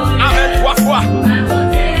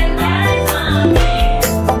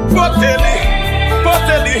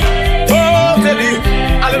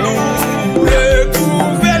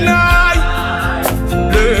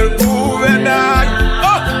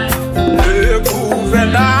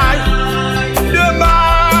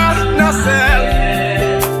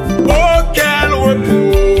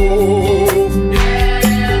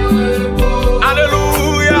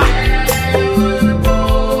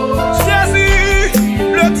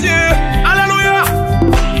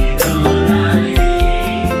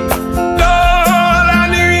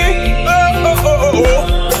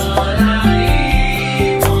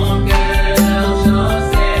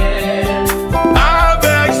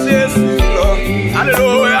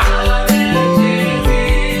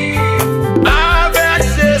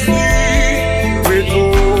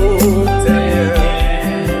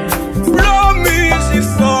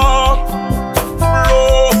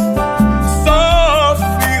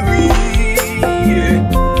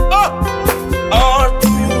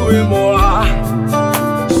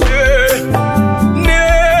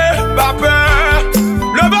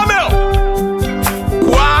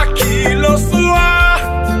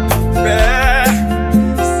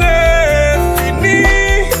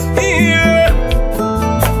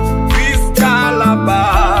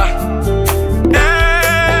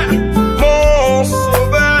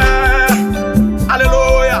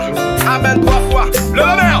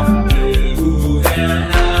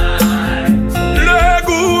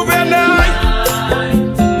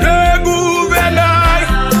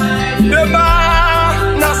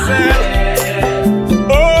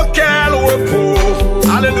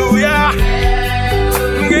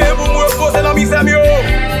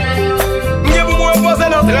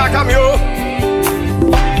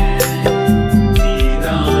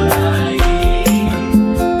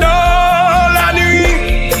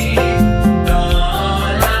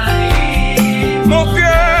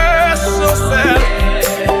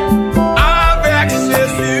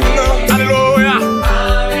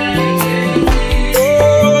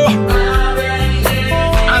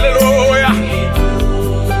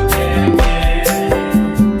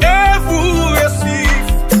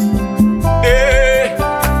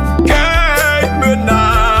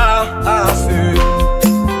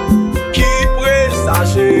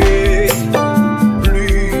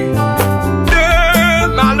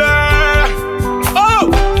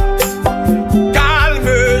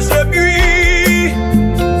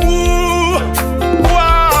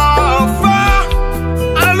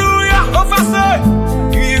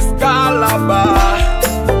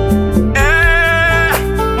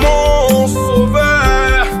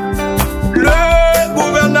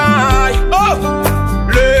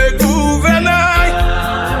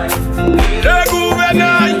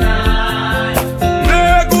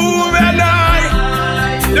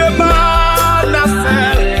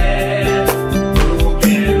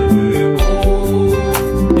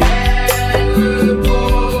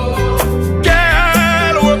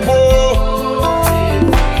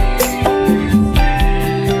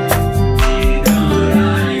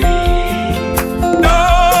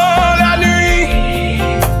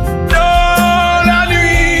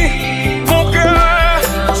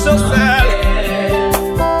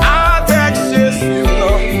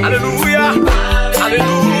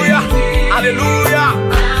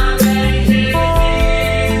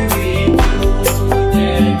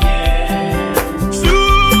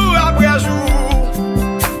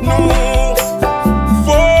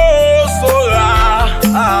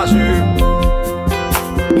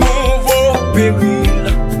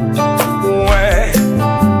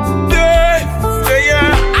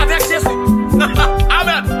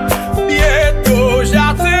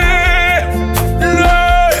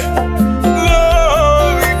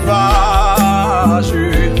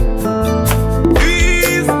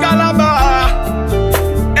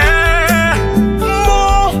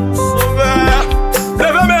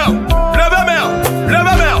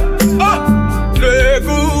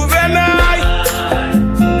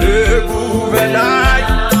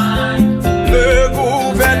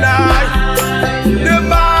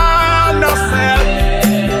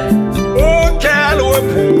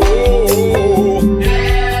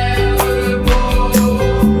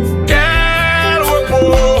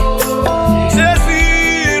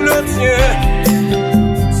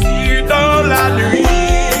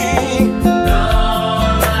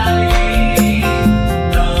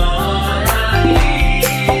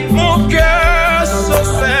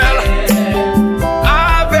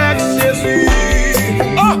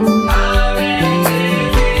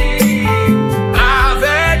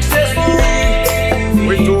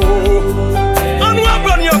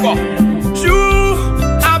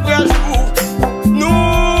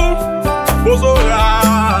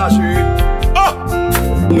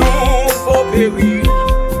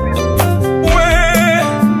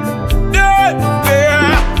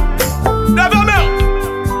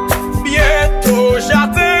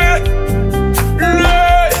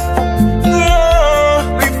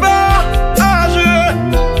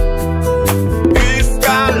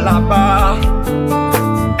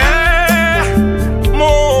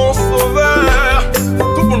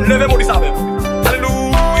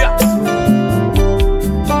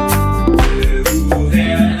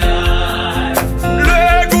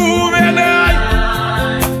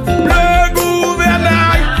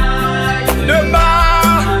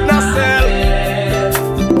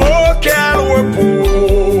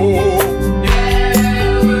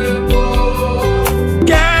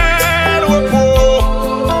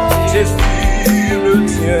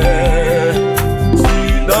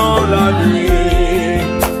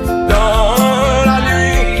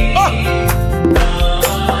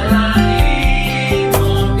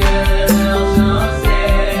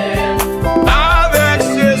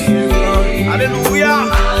 Alléluia.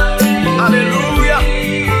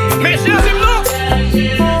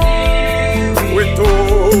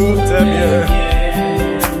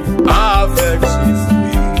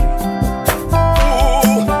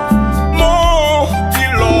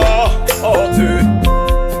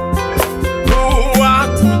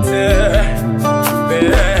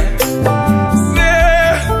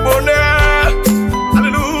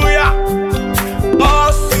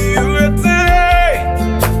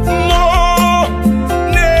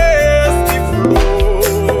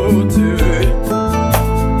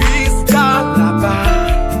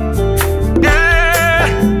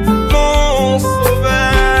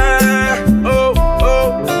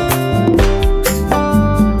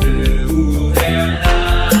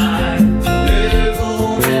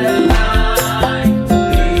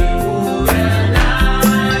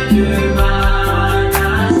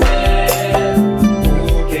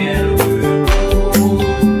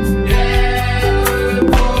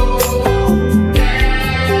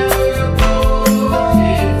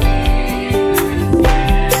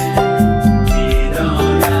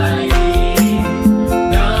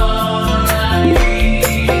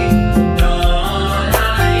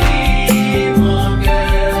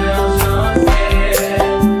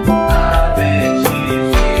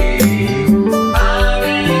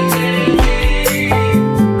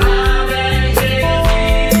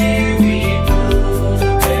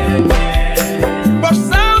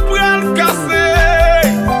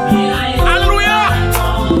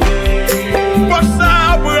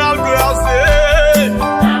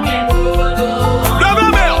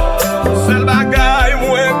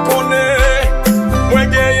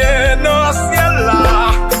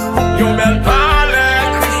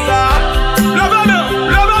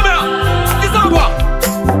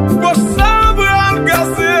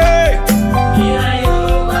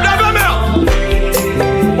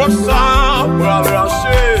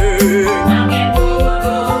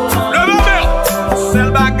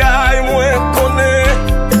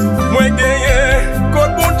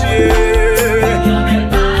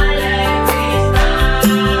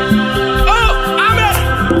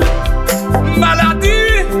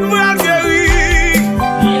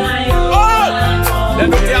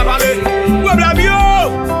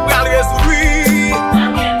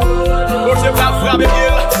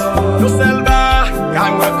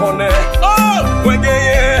 Oh,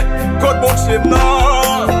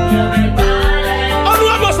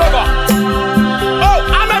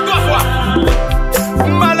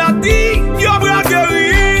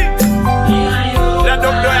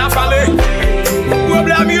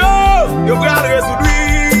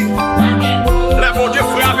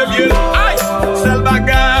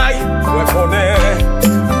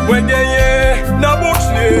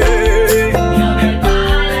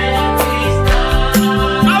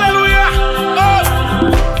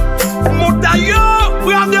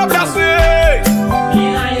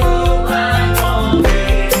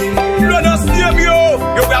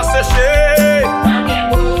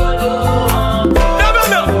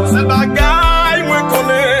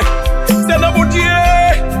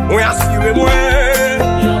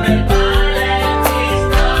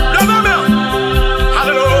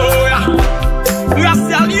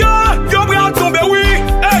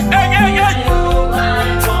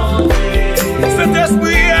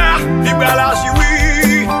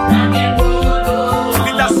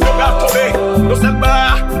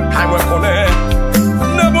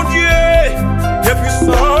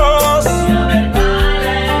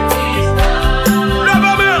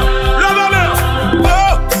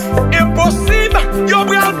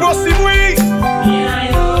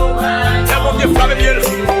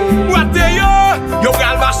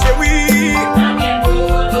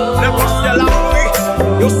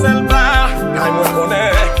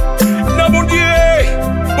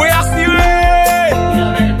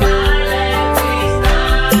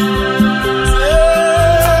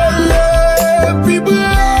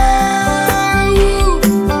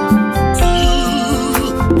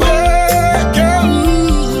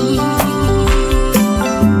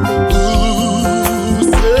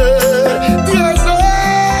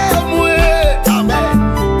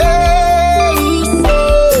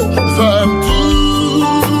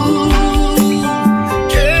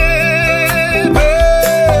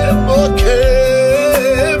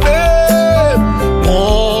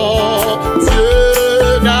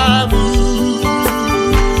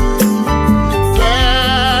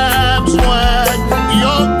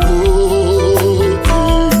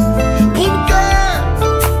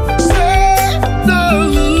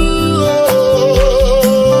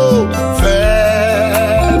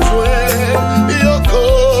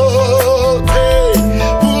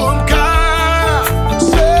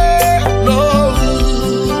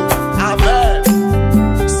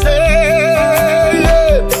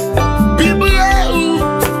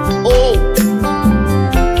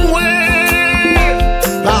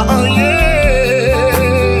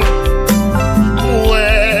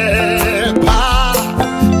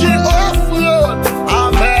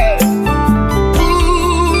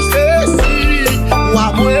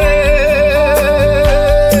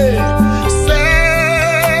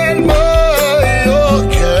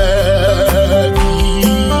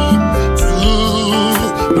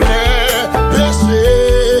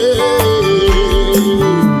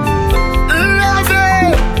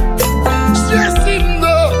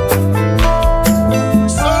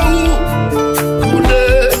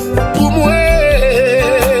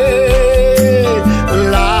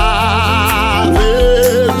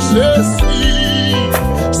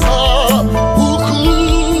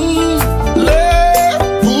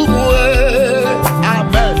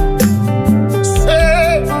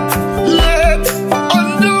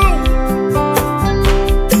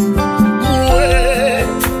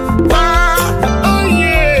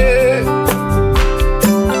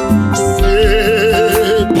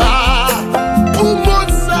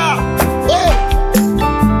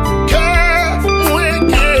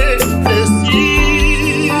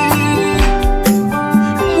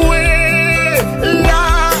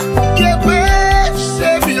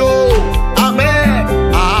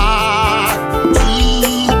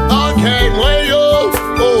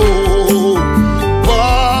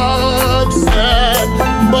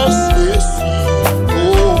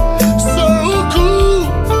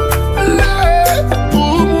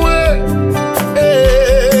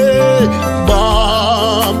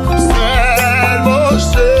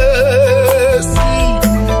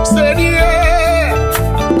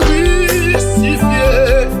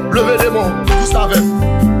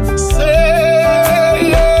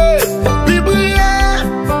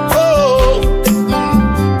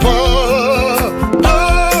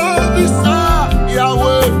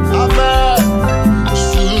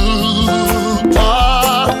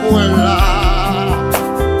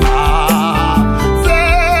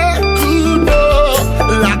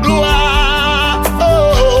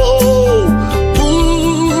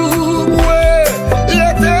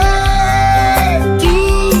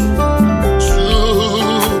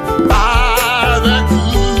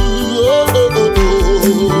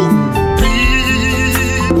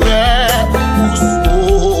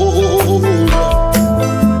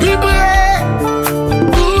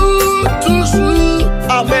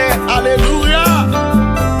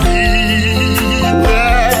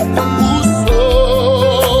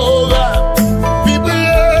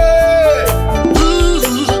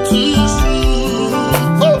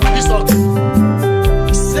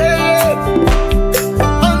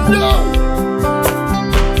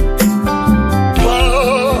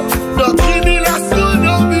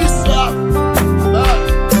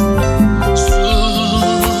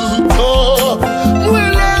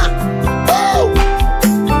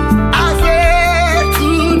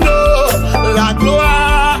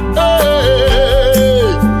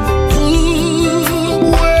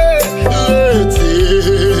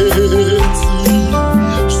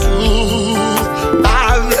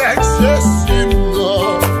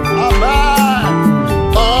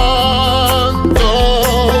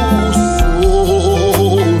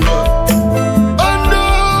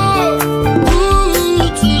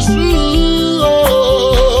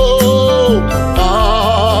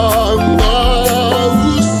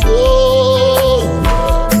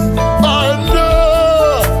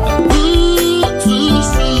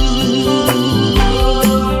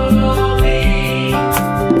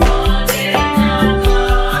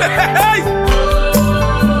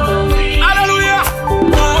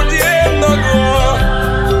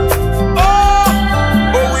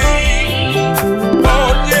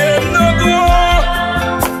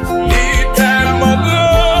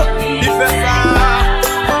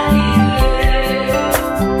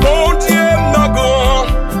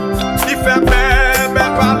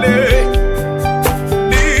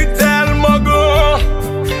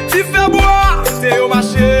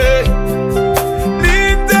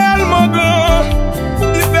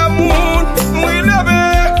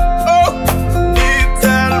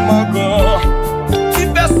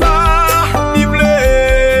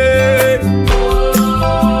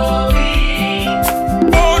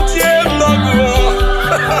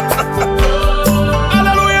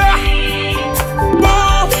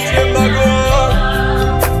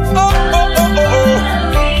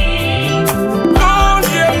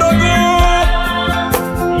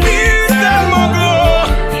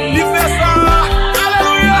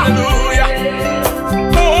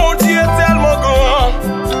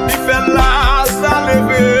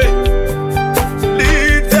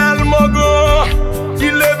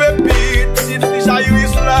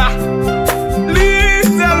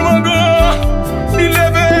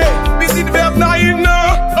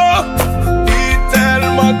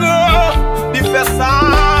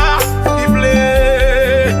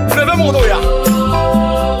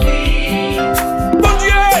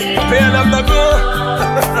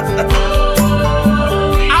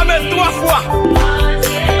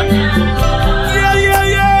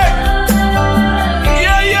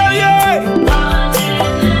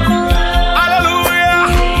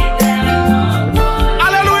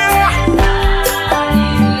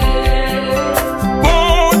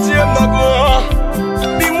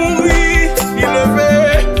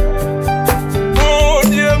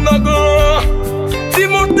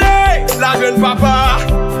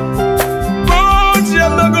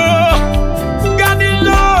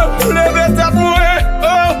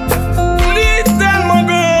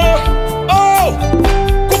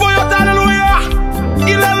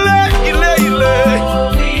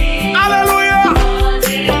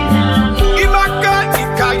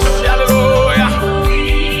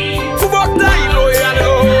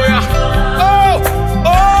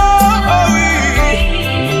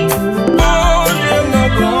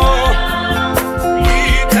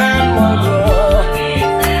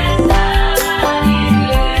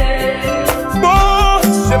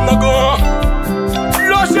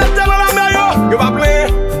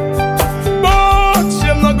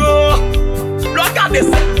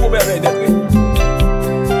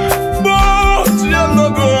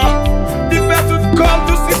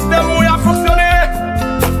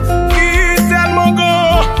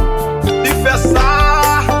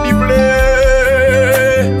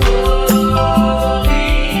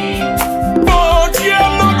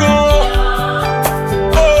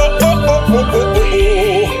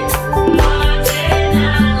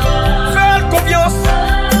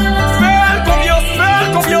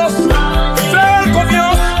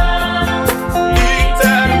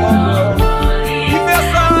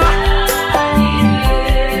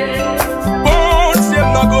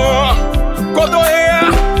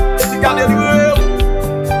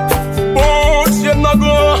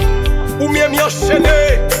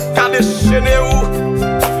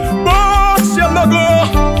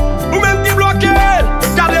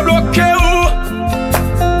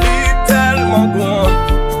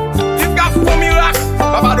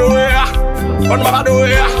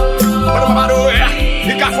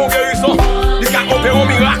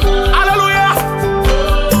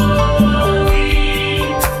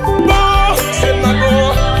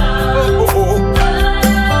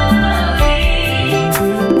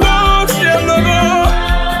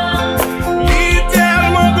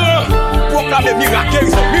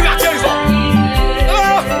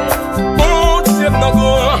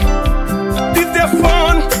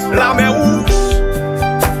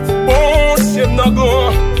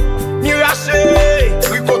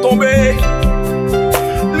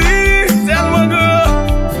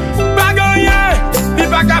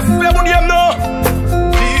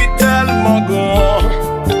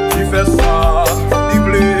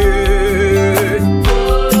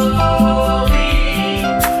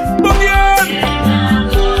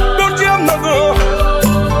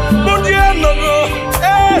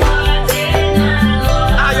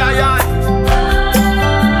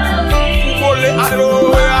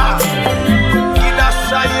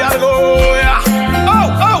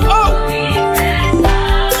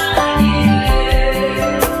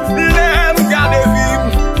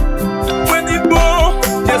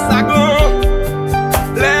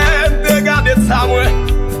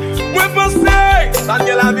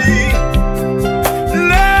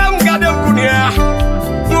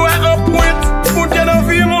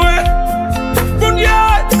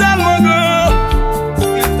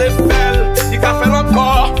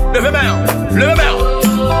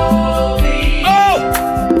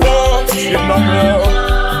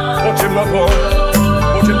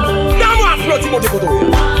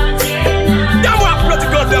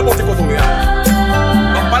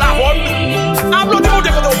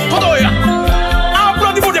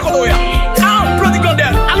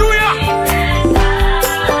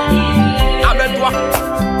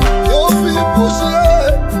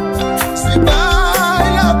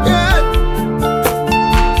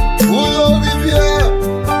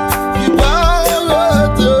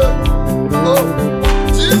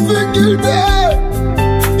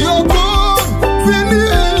 Yo, bon, fini,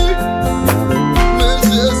 mais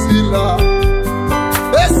je suis là.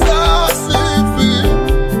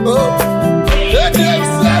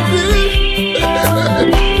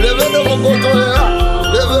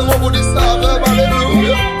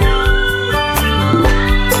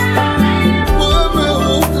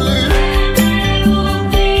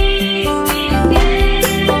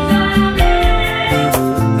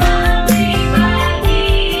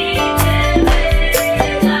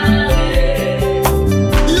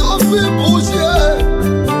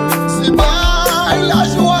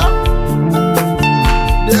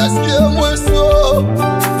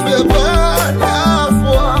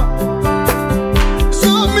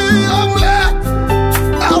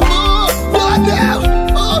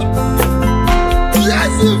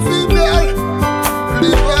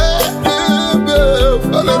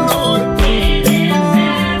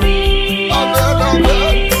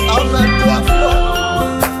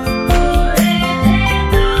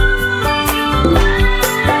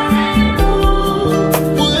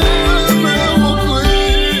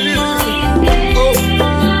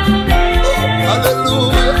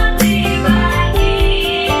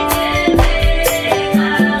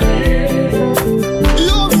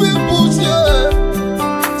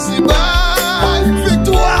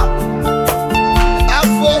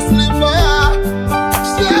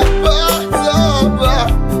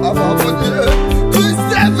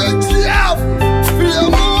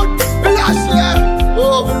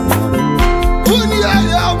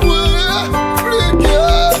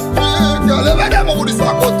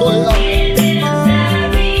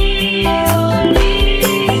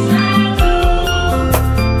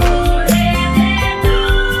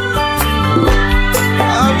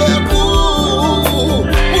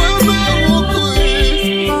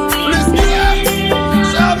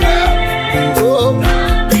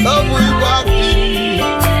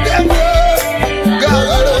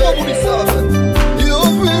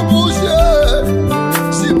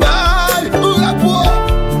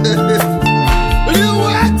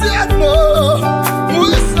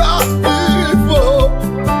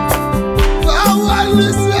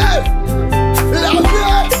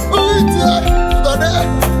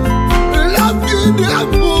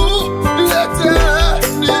 pour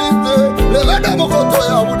l'éternité. Levez dans mon côté,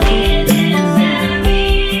 vous dites.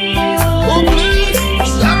 Oublie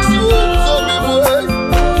chaque jour, son mémoire.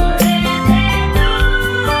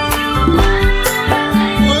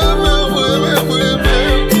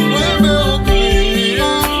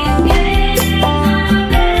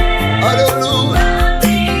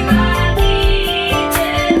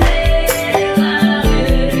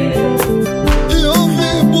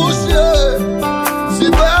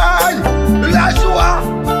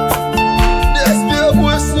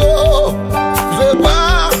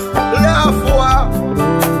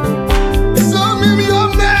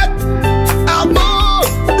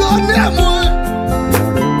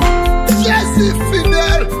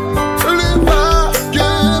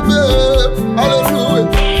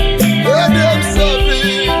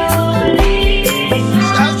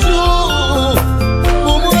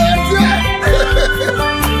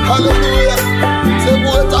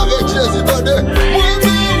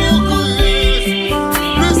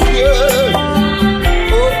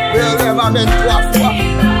 Amen, 3 fois.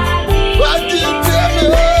 Va dire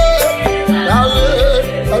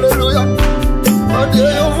alléluia. On dit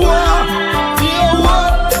au revoir. On dit au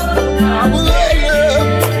revoir.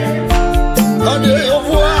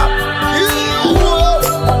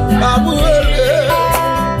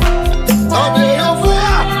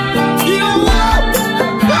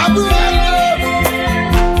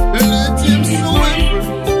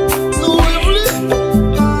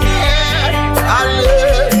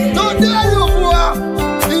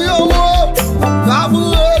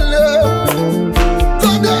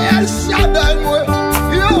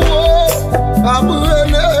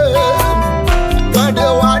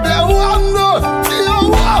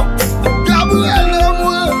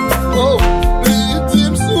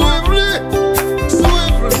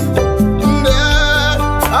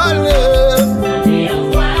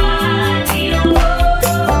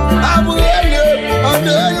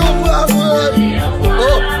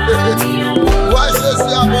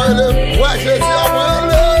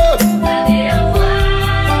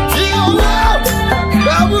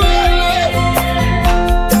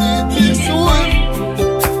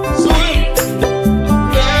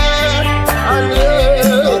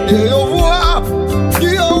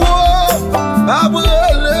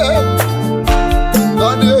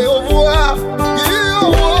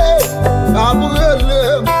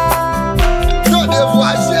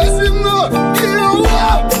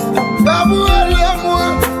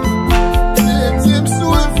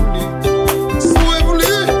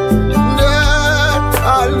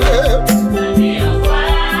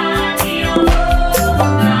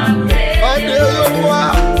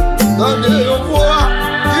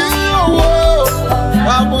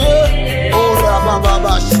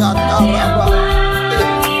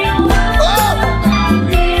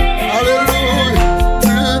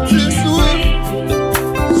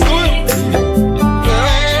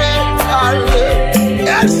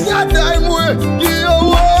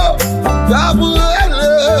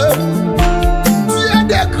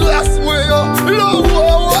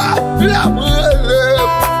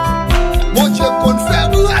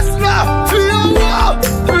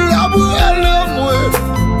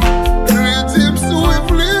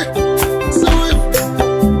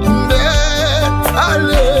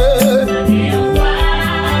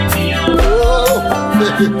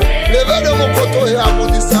 Levez de mon côté et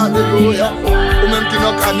applaudissez, alléluia. Ou même qui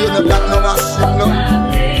n'ont qu'à mieux de battre nos machines.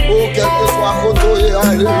 Ou quel que soit côté,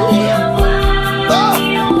 alléluia.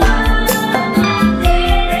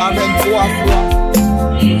 Amen 3 fois.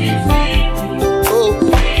 Oh,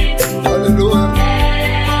 alléluia.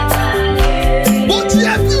 Bon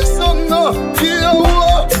Dieu puissant, non, qui est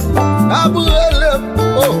haut, Abraham.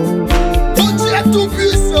 Oh, bon Dieu tout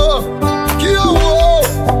puissant, qui est haut,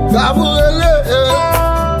 Abraham.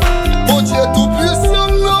 Bon Dieu tout puissant,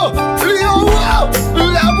 non, qui est haut,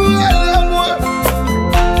 Abraham.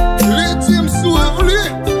 Les teams suivent-lui,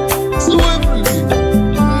 suivent-lui.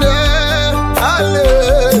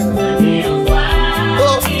 Allez.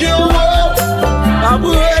 Oh, qui est haut,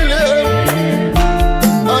 Abraham.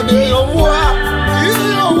 Allez, on voit.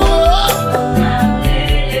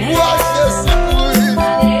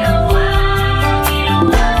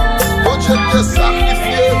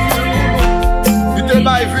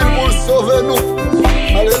 Sauve-nous.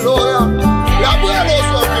 Alléluia. La brève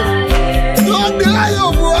sauve. Tendez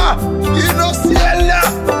au bois. Il au ciel là.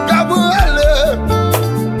 Gabriel.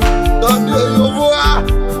 Tendez au bois.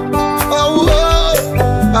 Oh,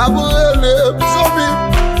 Gabriel. Sauve.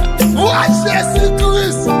 Vois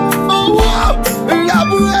Jésus-Christ. Oh, la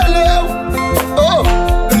brève. Oh,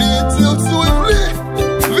 les tirs suivent-lui.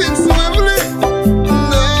 Vite suivent-lui.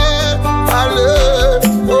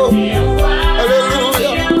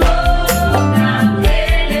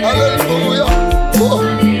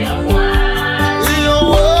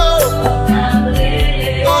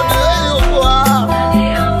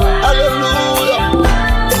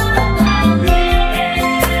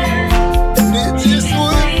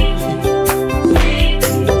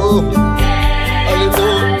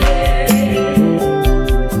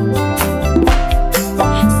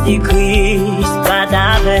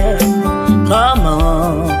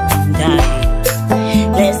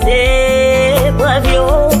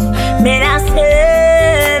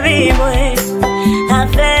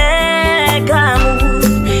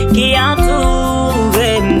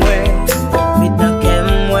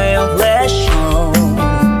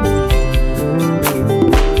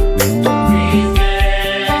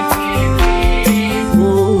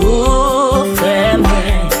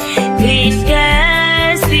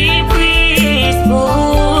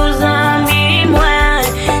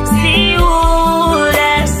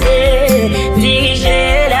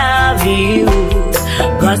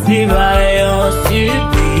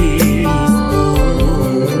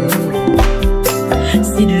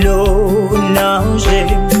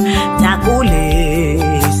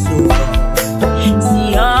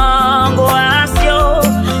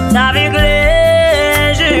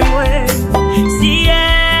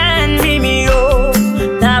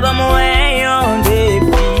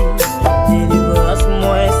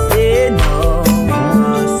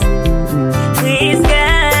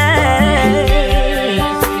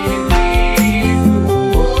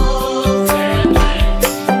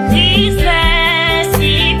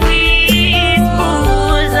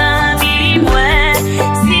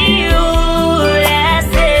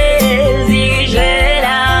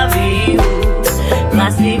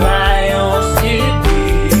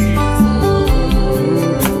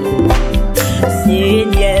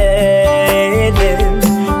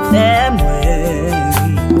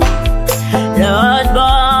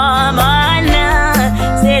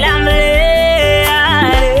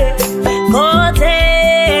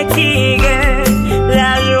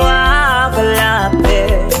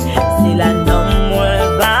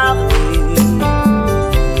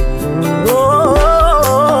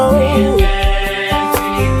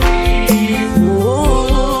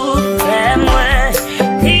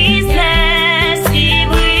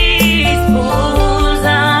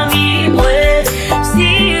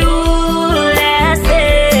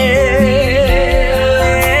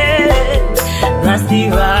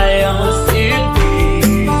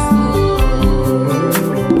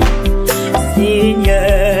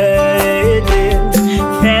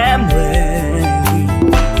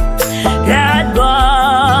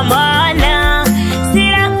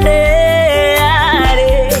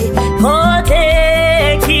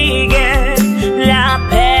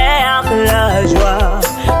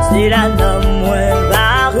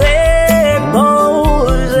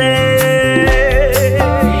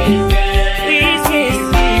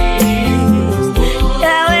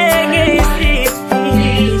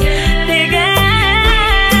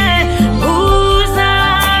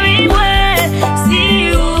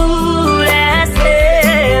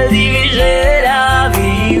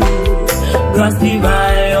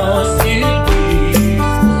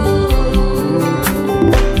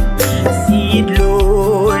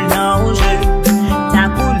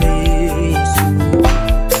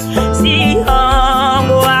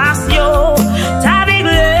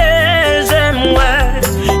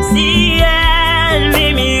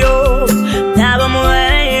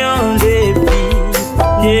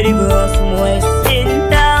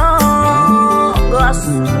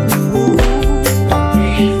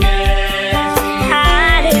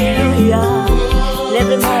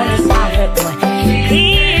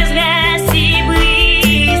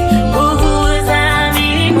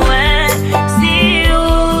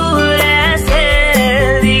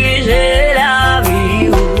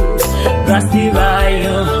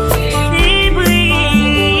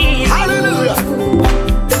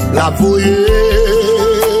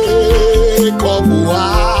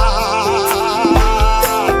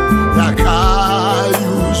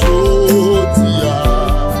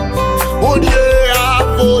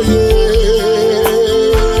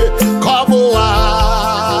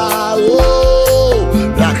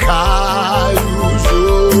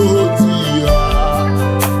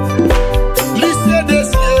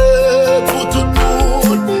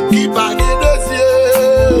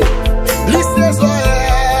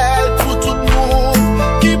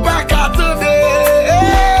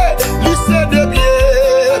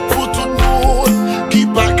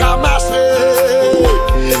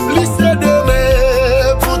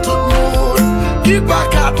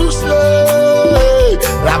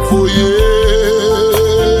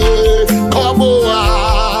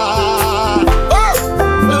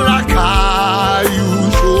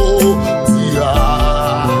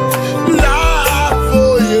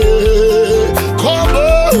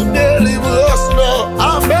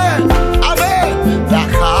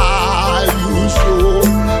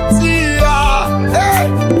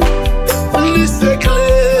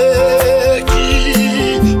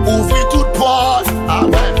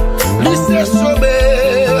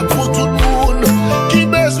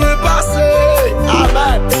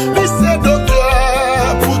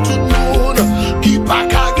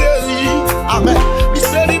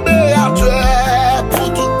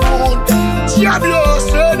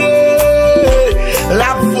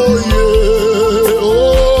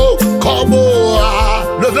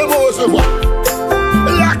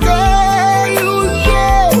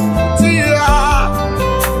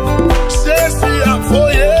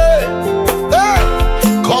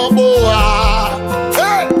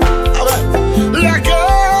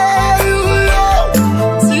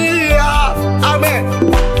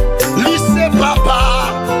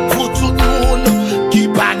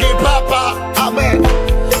 Amen.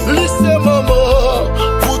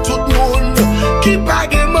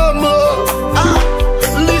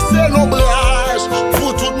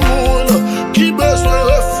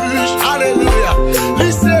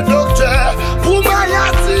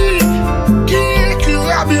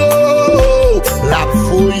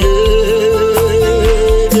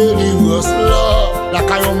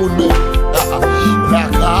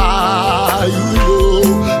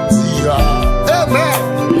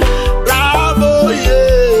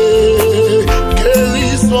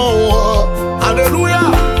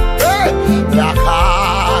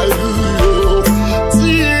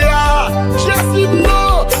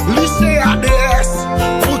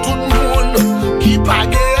 pas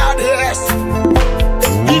de adresse.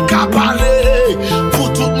 Il ka parler pour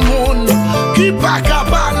tout le monde qui pas qu'à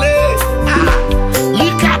parler.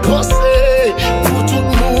 Il ka penser pour tout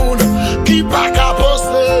le monde qui pas qu'à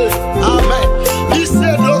penser. Amen. Il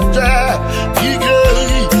c'est docteur qui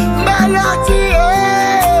guérit maladie.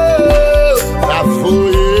 La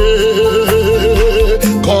fouille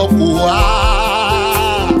comme quoi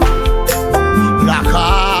la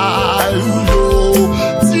caillou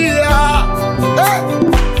tia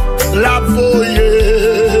la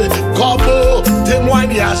fouille comme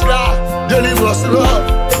témoignage là délivrance là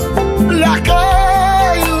la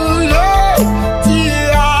caillou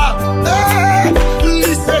tia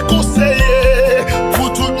lycée conseiller pour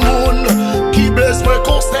tout le monde qui besoin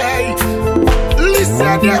conseil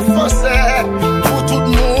lycée des Français pour tout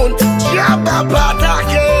le monde diable pas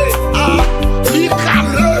attaqué li ka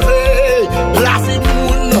levé la vie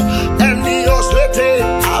moun ennemi yo souhaité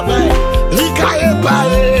avec li ka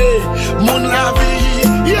éparé moun la vie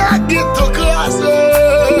ya ghetto crasé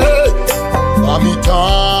en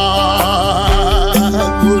mi-temps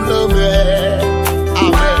pour le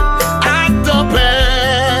avec à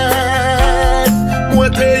tempête moi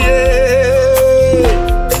tayé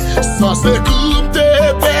sans sécurité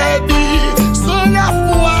perdu sans la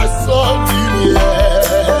foi sans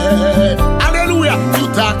lumière. Alléluia,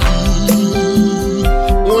 tout à coup.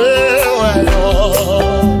 Ouais, ouais,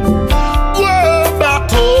 ouais,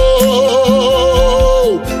 bateau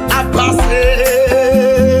à passer.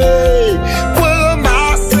 Ouais,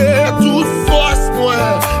 ramasser toute force, moi,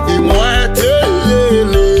 et moi,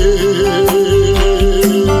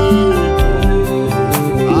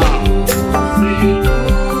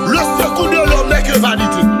 le secours de l'homme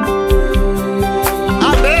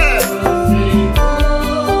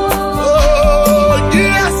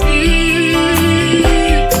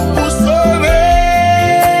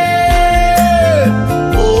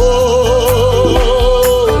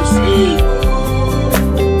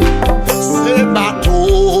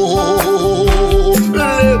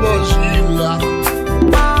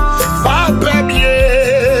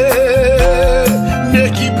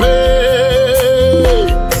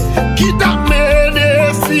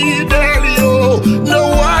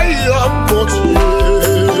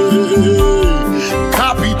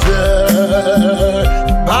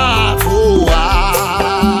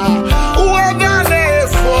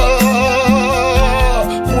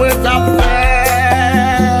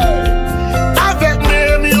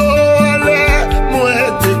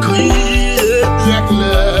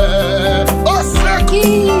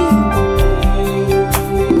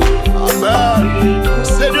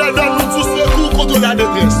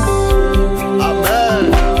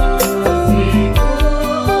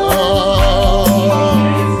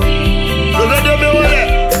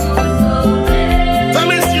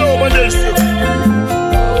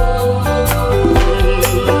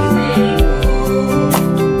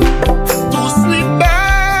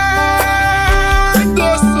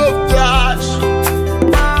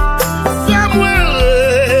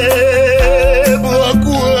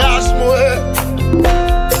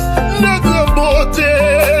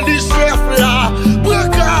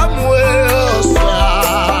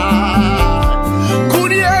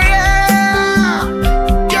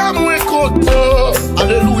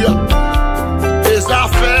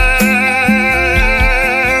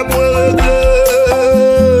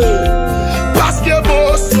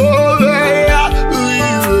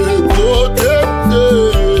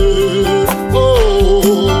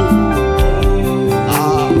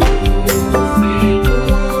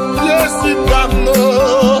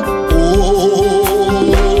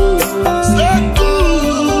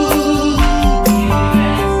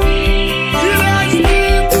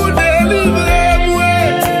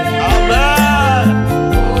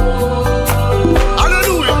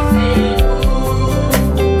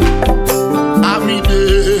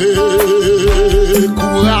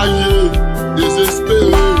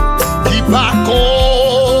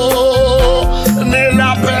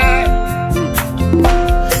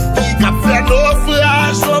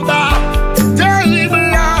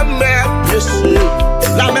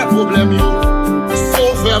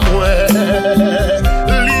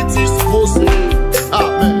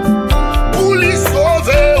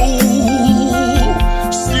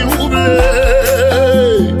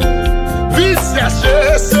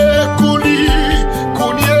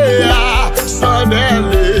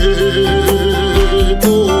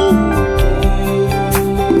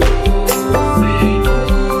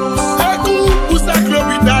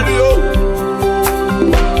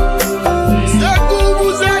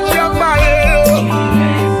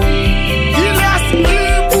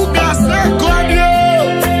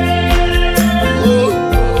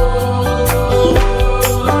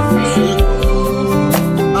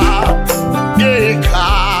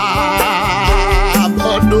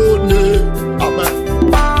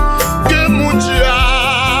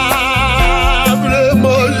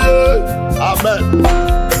Amen.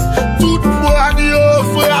 Tout poids yo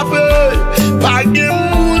frappé, pas de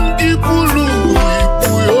monde qui pour louer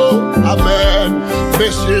pour yo. Amen.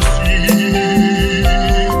 Mais Jésus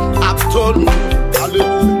a ton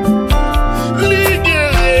alléluia.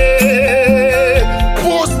 Libéré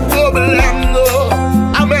pour ce problème.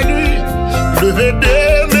 Amen. Levez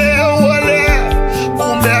des mains au l'air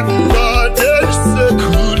pour mettre de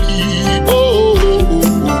secours.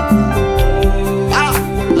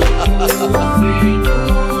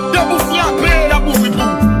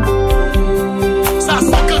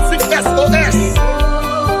 SOS.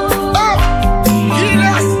 Oh, il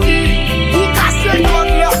est qui pour casser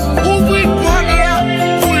code là, ouvrir code là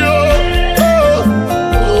pour yo.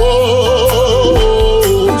 Oh,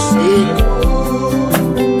 c'est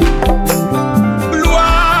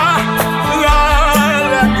gloire à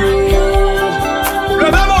l'agneau.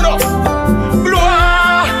 Levez mon nom.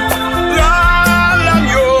 Gloire à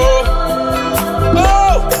l'agneau.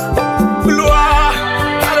 Oh, gloire,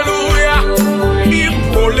 alléluia.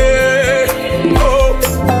 Immolé.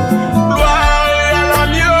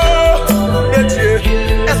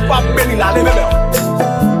 Béni la lève main.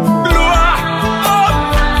 Gloire, oh,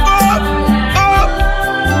 oh, oh.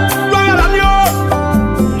 Gloire à l'agneau.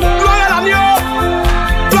 Gloire à l'agneau.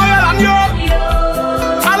 Gloire à l'agneau.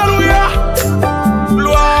 Alléluia.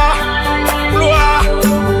 Gloire, gloire,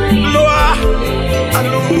 gloire.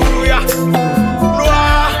 Alléluia.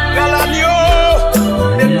 Gloire à l'agneau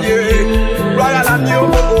de Dieu. Gloire à l'agneau.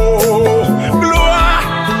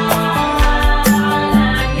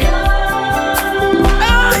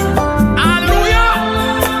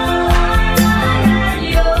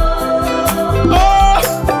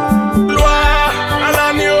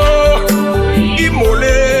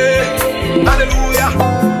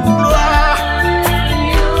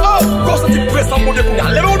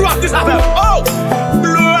 Lève-moi droit, dis ça. Oh,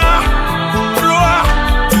 gloire, gloire,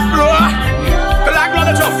 gloire. Que la gloire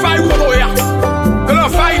de Dieu faille contre toi. Que l'on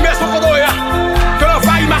faille maison contre toi. Que l'on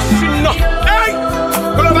faille machine. Hey,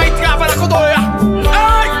 que l'on faille travail contre toi.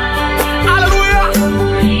 Hey, alléluia,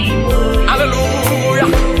 alléluia.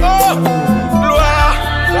 Oh, gloire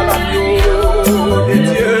à l'agneau de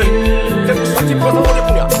Dieu. C'est pour ça qu'il prend ton pour nous.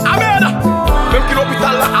 Amen. Même qui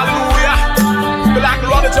l'hôpital là, alléluia. Que la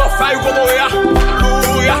gloire de Dieu faille contre toi.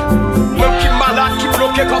 Même qui malade, qui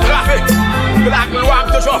bloqué comme grave, que la gloire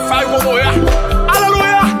de Dieu faille au nom.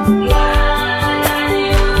 Alléluia.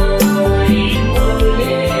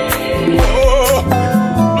 Oh,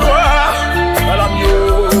 gloire à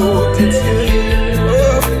l'agneau de Dieu.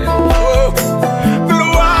 Oh, oh,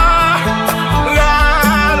 gloire à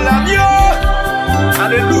l'agneau.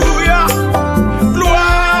 Alléluia.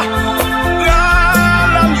 Gloire à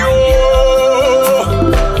l'agneau.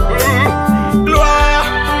 Gloire.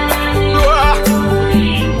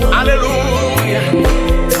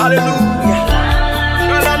 Alléluia,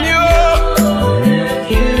 l'agneau.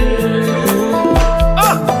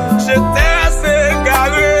 Oh, j'étais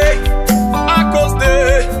égaré à cause de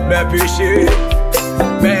mes péchés,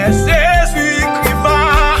 mais Jésus-Christ m'a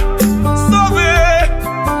sauvé.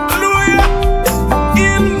 Alléluia,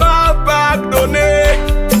 il m'a pardonné.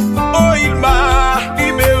 Oh, il m'a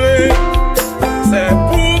libéré. C'est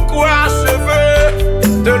pourquoi je veux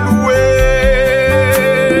te louer.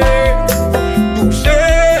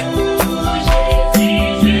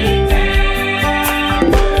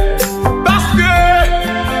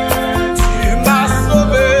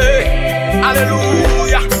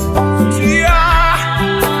 Alléluia, tu as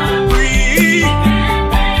pris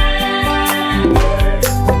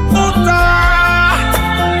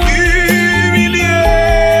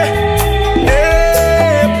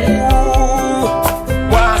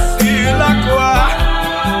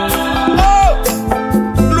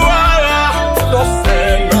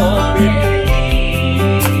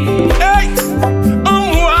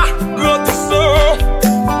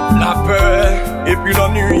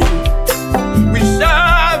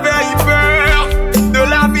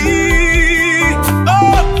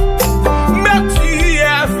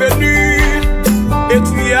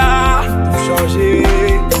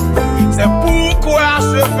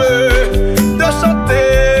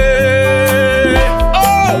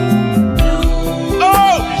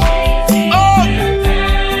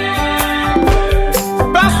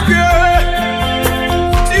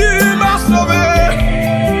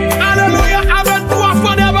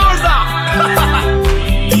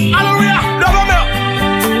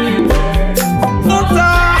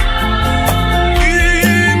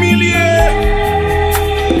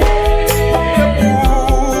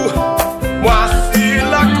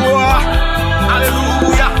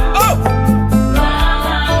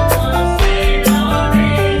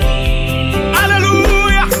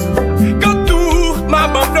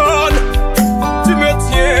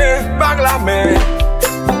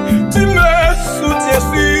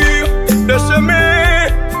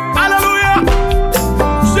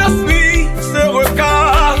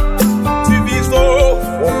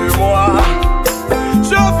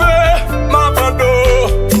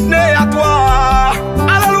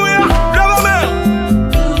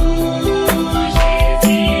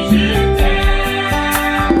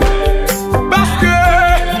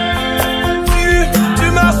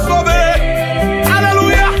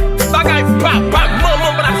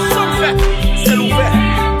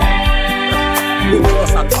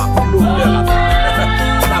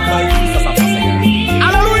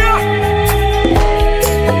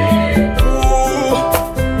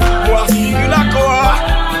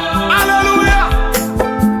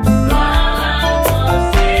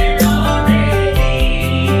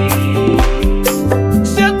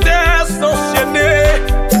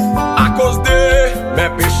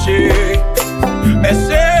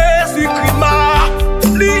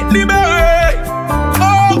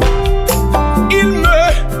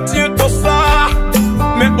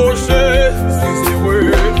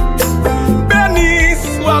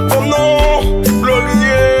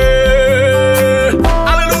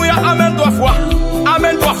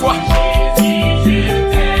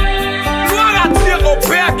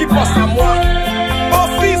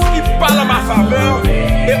faveur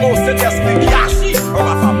et au Saint-Esprit qui agit en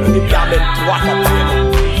ma faveur. Et puis amen, 3 fois prière.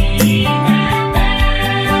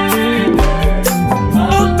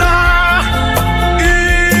 On t'a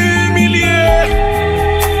humilié.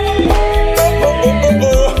 Oh oh oh oh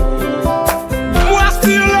oh. Moi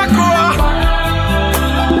sur la croix.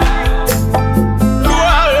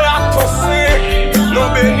 Gloire à ton Seigneur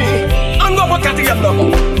béni. En gros, 4e nom.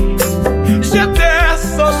 J'étais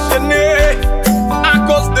enchaîné à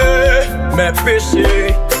cause de mes péchés.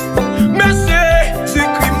 Mais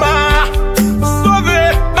Jésus-Christ m'a sauvé,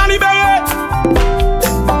 m'a libéré.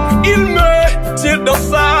 Il me tient dans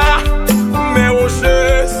ça, mais oh, je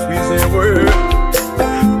suis heureux.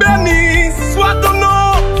 Béni soit ton nom,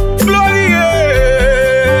 glorieux.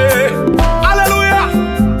 Alléluia.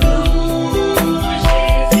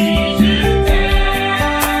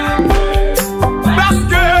 Parce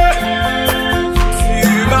que tu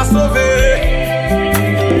m'as sauvé.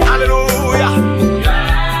 Alléluia.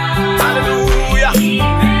 Alléluia.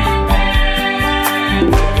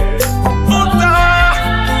 On t'a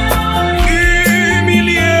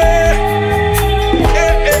humilié.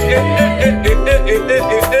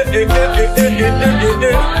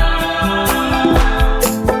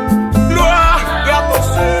 Gloire à ton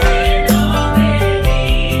Seigneur.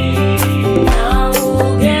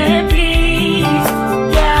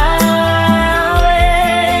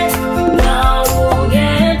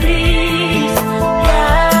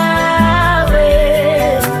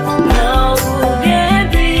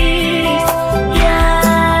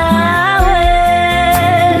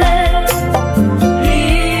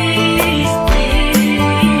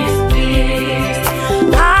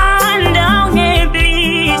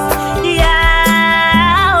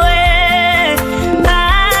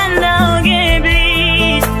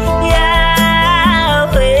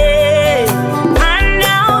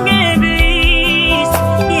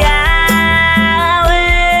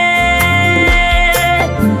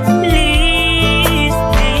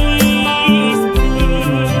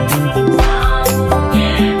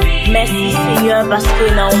 Merci Seigneur parce que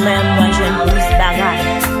non même moi je ne plus bagaille.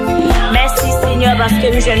 Merci Seigneur parce que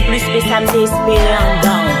je ne plus que ça me espéré en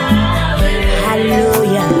dedans.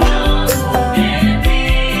 Alléluia.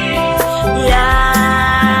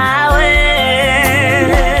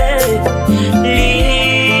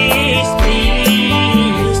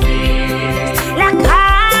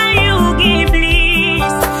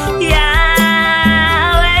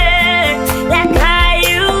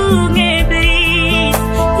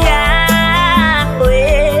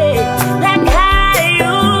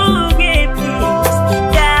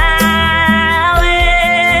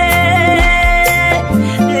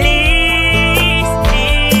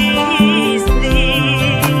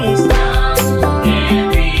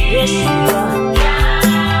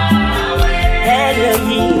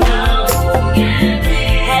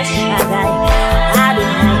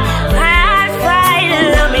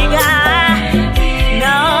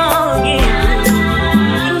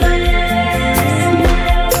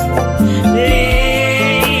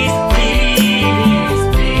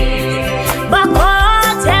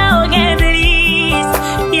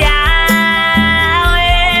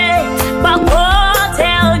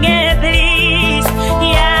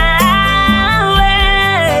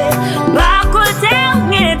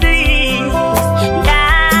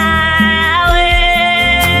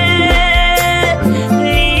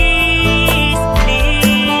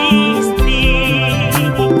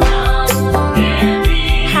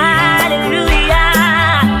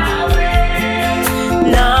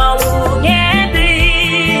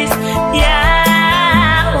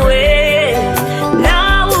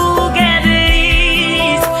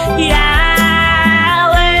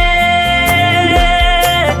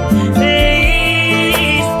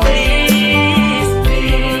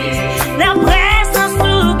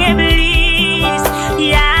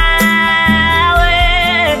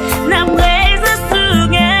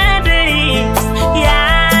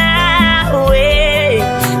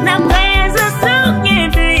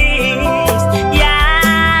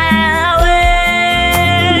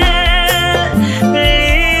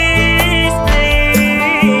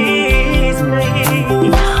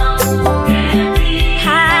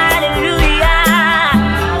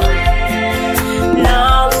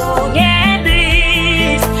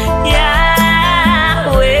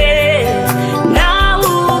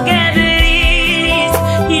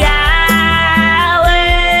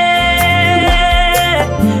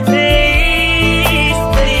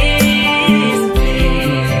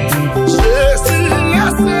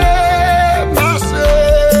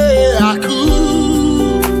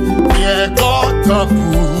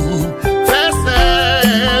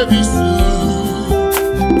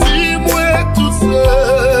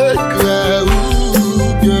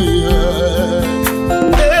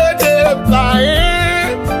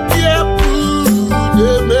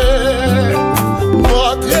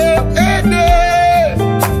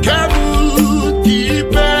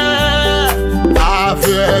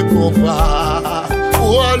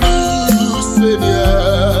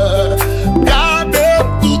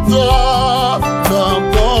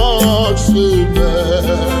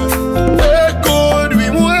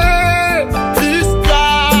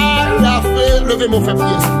 Levez mon fait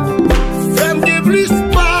prier. Femme qui plus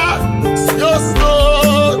pas, sur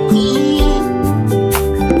son cou.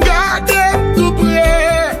 Gardez tout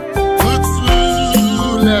près,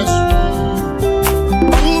 tous les jours.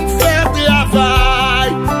 Pour me faire travail,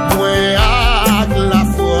 moi avec la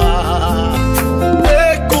foi.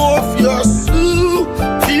 Et confiance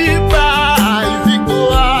qui baille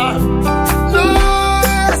victoire. Nos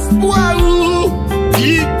espoirs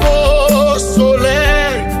qui au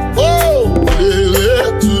soleil. Oh,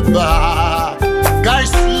 et tout bas, caille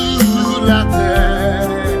sur la terre.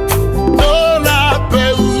 Non, la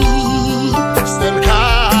paix où c'est le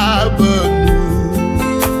carbone.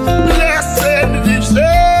 Laissez-nous vivre,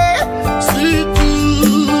 si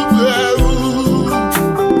tout près où.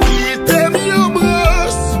 Qui t'aime, yo,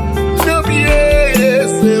 brosse, nos pieds,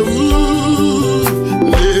 c'est où.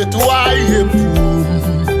 Nettoyez pour,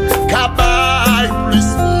 cabaye plus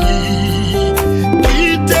ni. Qui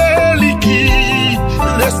t'est liquide,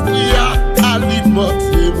 l'esprit à lui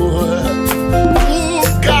monter moi. Pour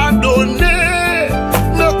qu'à donner,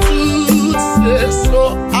 nos toutes ces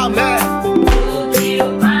sauts. Amen.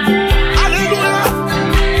 Alléluia.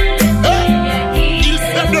 Il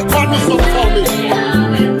sait de quoi nous sommes formés.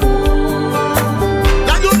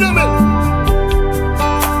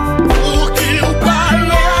 Pour qui vous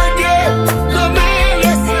parlez, nommez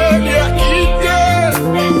le Seigneur qui t'aime.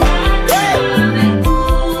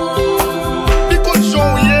 Les comptes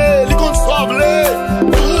jouer, les comptes sauver.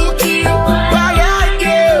 Pour qui vous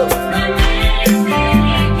parlez,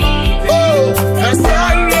 oh, fais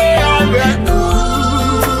saluer avec nous.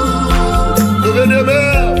 Levez les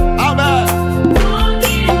mains. Amen.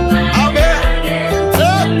 Amen.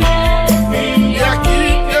 Il y a qui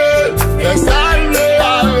fais saluer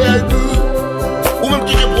avec nous. Ou même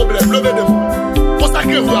qui a des problèmes, levez les mains.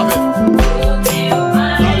 Consacrez-vous avec.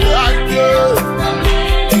 Avec Dieu.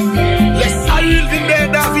 Les saluts viennent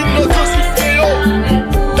de David, notre crucifié.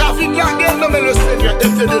 David, la guerre, non mais le Seigneur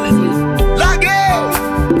était délivré. La guerre.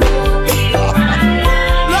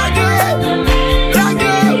 La guerre. La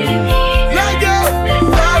guerre. La guerre.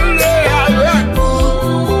 Saluez avec nous.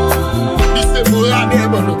 Il s'est pour aller,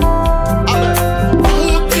 bon. Amen.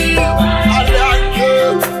 Pour qui aller à Dieu,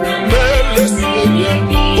 mais le Seigneur.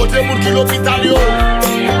 Côté monde qui l'hôpital, yo.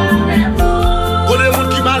 Côté monde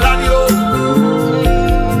qui malade, yo.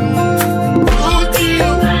 Pour qui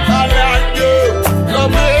aller à Dieu, non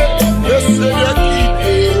mais le Seigneur qui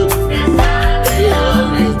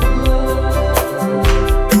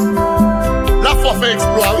la foi fait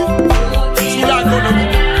exploit, oui. Sous l'agonie.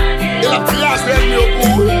 Et la grâce est mieux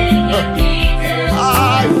pour eux.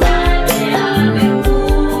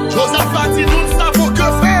 Joseph a dit, nous ne savons que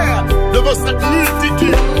faire devant cette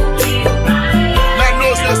multitude. Mais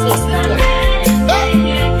nos yeux sont sur toi.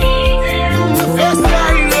 Fais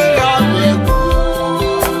saluer avec nous.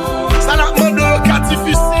 Ça n'a demandé un cas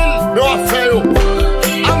difficile, mais on va faire.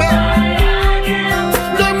 Amen.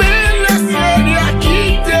 Nommez le Seigneur qui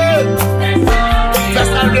t'aime. Fais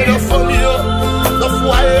saluer nos familles, nos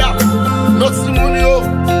foyers, nos timonios.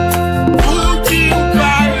 Pour qui vous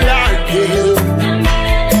parlez à Dieu.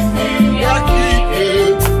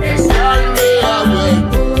 Saluer avec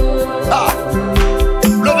nous. Ah.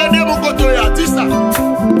 Levez mon côté, dis ça.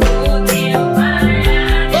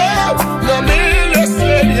 Oh, nommez le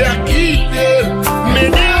Seigneur qui t'aime.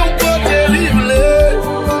 Menez au côté livré.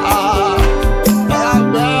 Ah,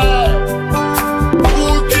 amen.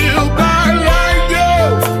 Pour qui vous parlez à Dieu.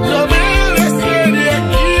 Nommez le Seigneur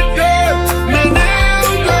qui t'aime. Menez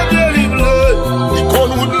au côté livré. Il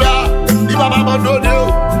connaît là, il va m'abandonner.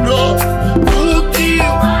 Non. Pour qui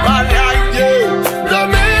vous parlez à Dieu.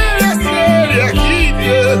 Nommez le Seigneur qui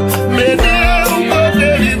t'aime. Menez au côté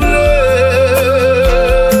livré.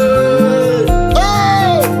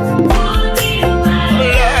 Oh!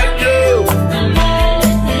 La Dieu.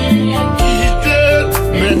 Qui t'aime.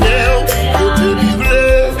 Menez au côté livré.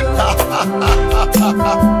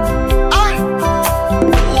 Aïe!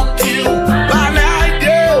 Pour qui vous parlez à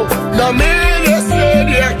Dieu. Nommez le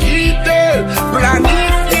Seigneur qui t'aime.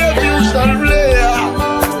 Planifiez vous changelez.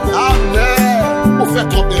 Amen. On fait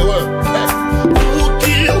trop d'erreurs. Pour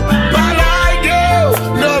qui vous parlez à Dieu.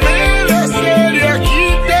 Nommez le Seigneur qui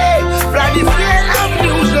t'aime. Planifiez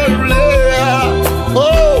vous changelez.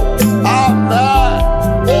 Oh, amen.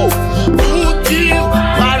 Oh, pour qui vous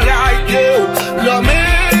parlez à Dieu. Nommez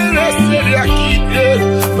le Seigneur qui t'aime.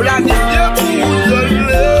 Planifiez vous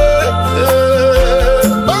changelez.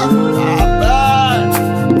 Oh, amen.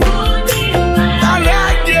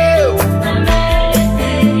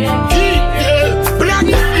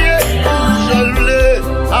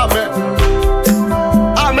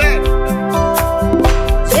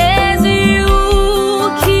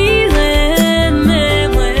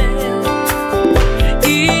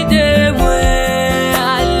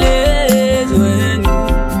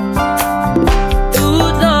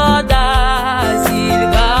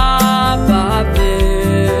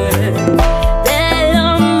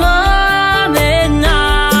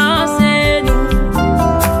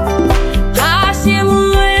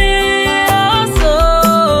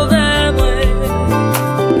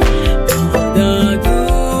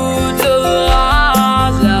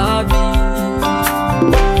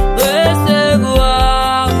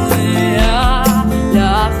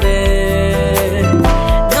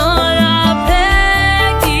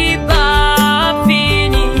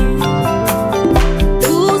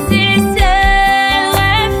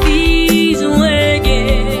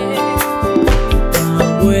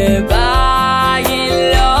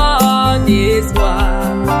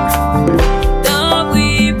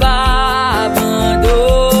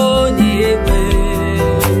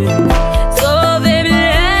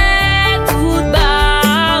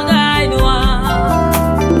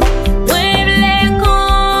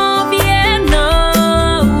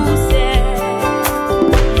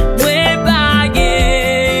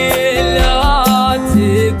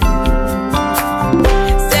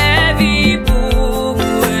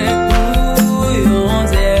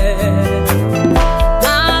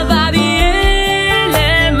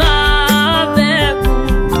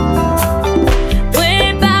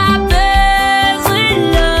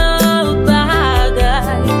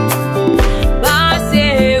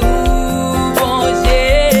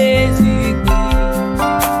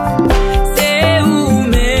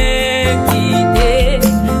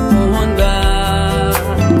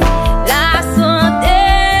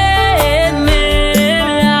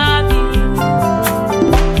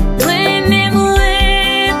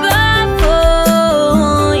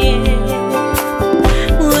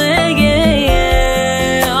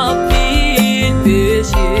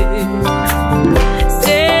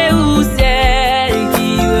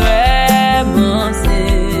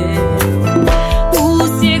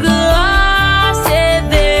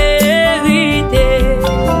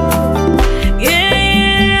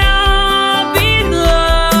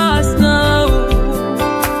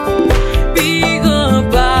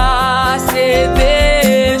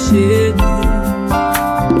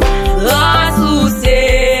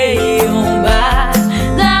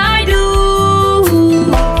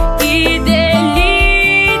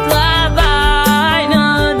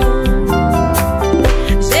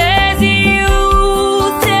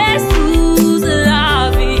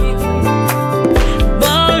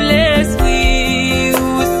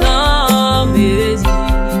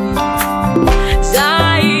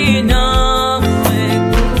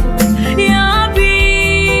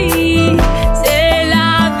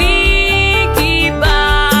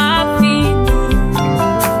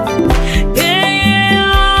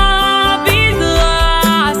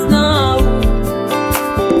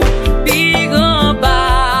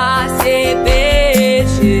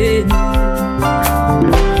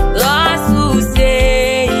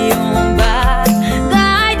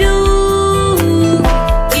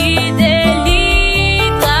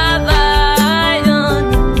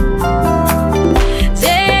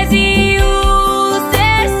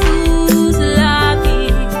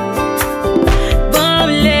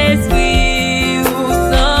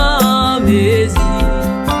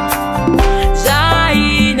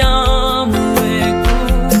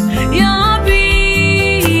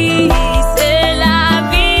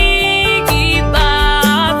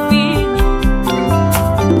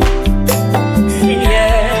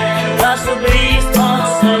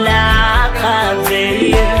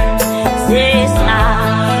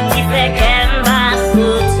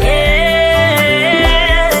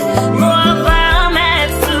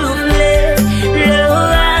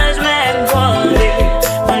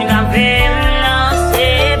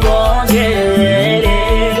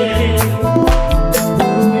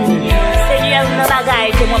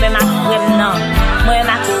 moi-même à frère, non. Moi-même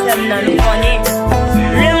à somme, non, nous connaissons.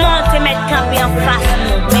 Le monde te met campé en face,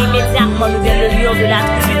 nous. Mais immédiatement, nous vient le lion de la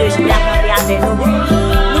tribu de Juda camper avec nous.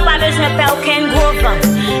 Nous pas besoin de faire aucun gros vent.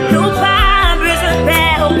 Nous pas besoin de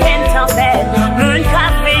faire aucune tempête. Nous ne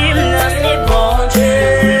café, non, c'est bon Dieu.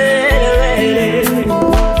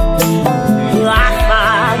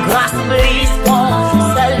 Grâce, please, pour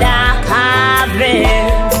cela qu'avec.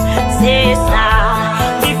 C'est ça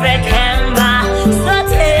qui fait qu'elle m'a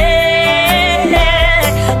sauté.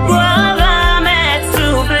 Pour m'être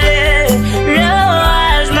soufflé, le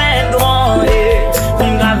rage m'a grondé.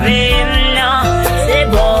 Non, c'est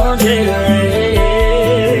bon Dieu.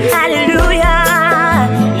 Alléluia.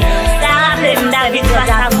 Ça rappelle David face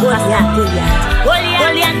à Goliath.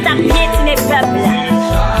 Goliath t'a piétiné peuple.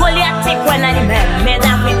 Goliath t'es quoi dans lui-même, mais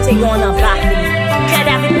David t'es qu'on en va. Que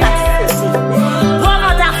David t'a sauté.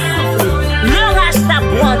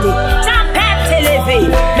 Ta pète t'est levée,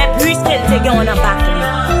 mais puisqu'elle te gagne en bâcle,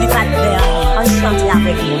 il va te faire en chanter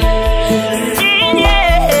avec moi.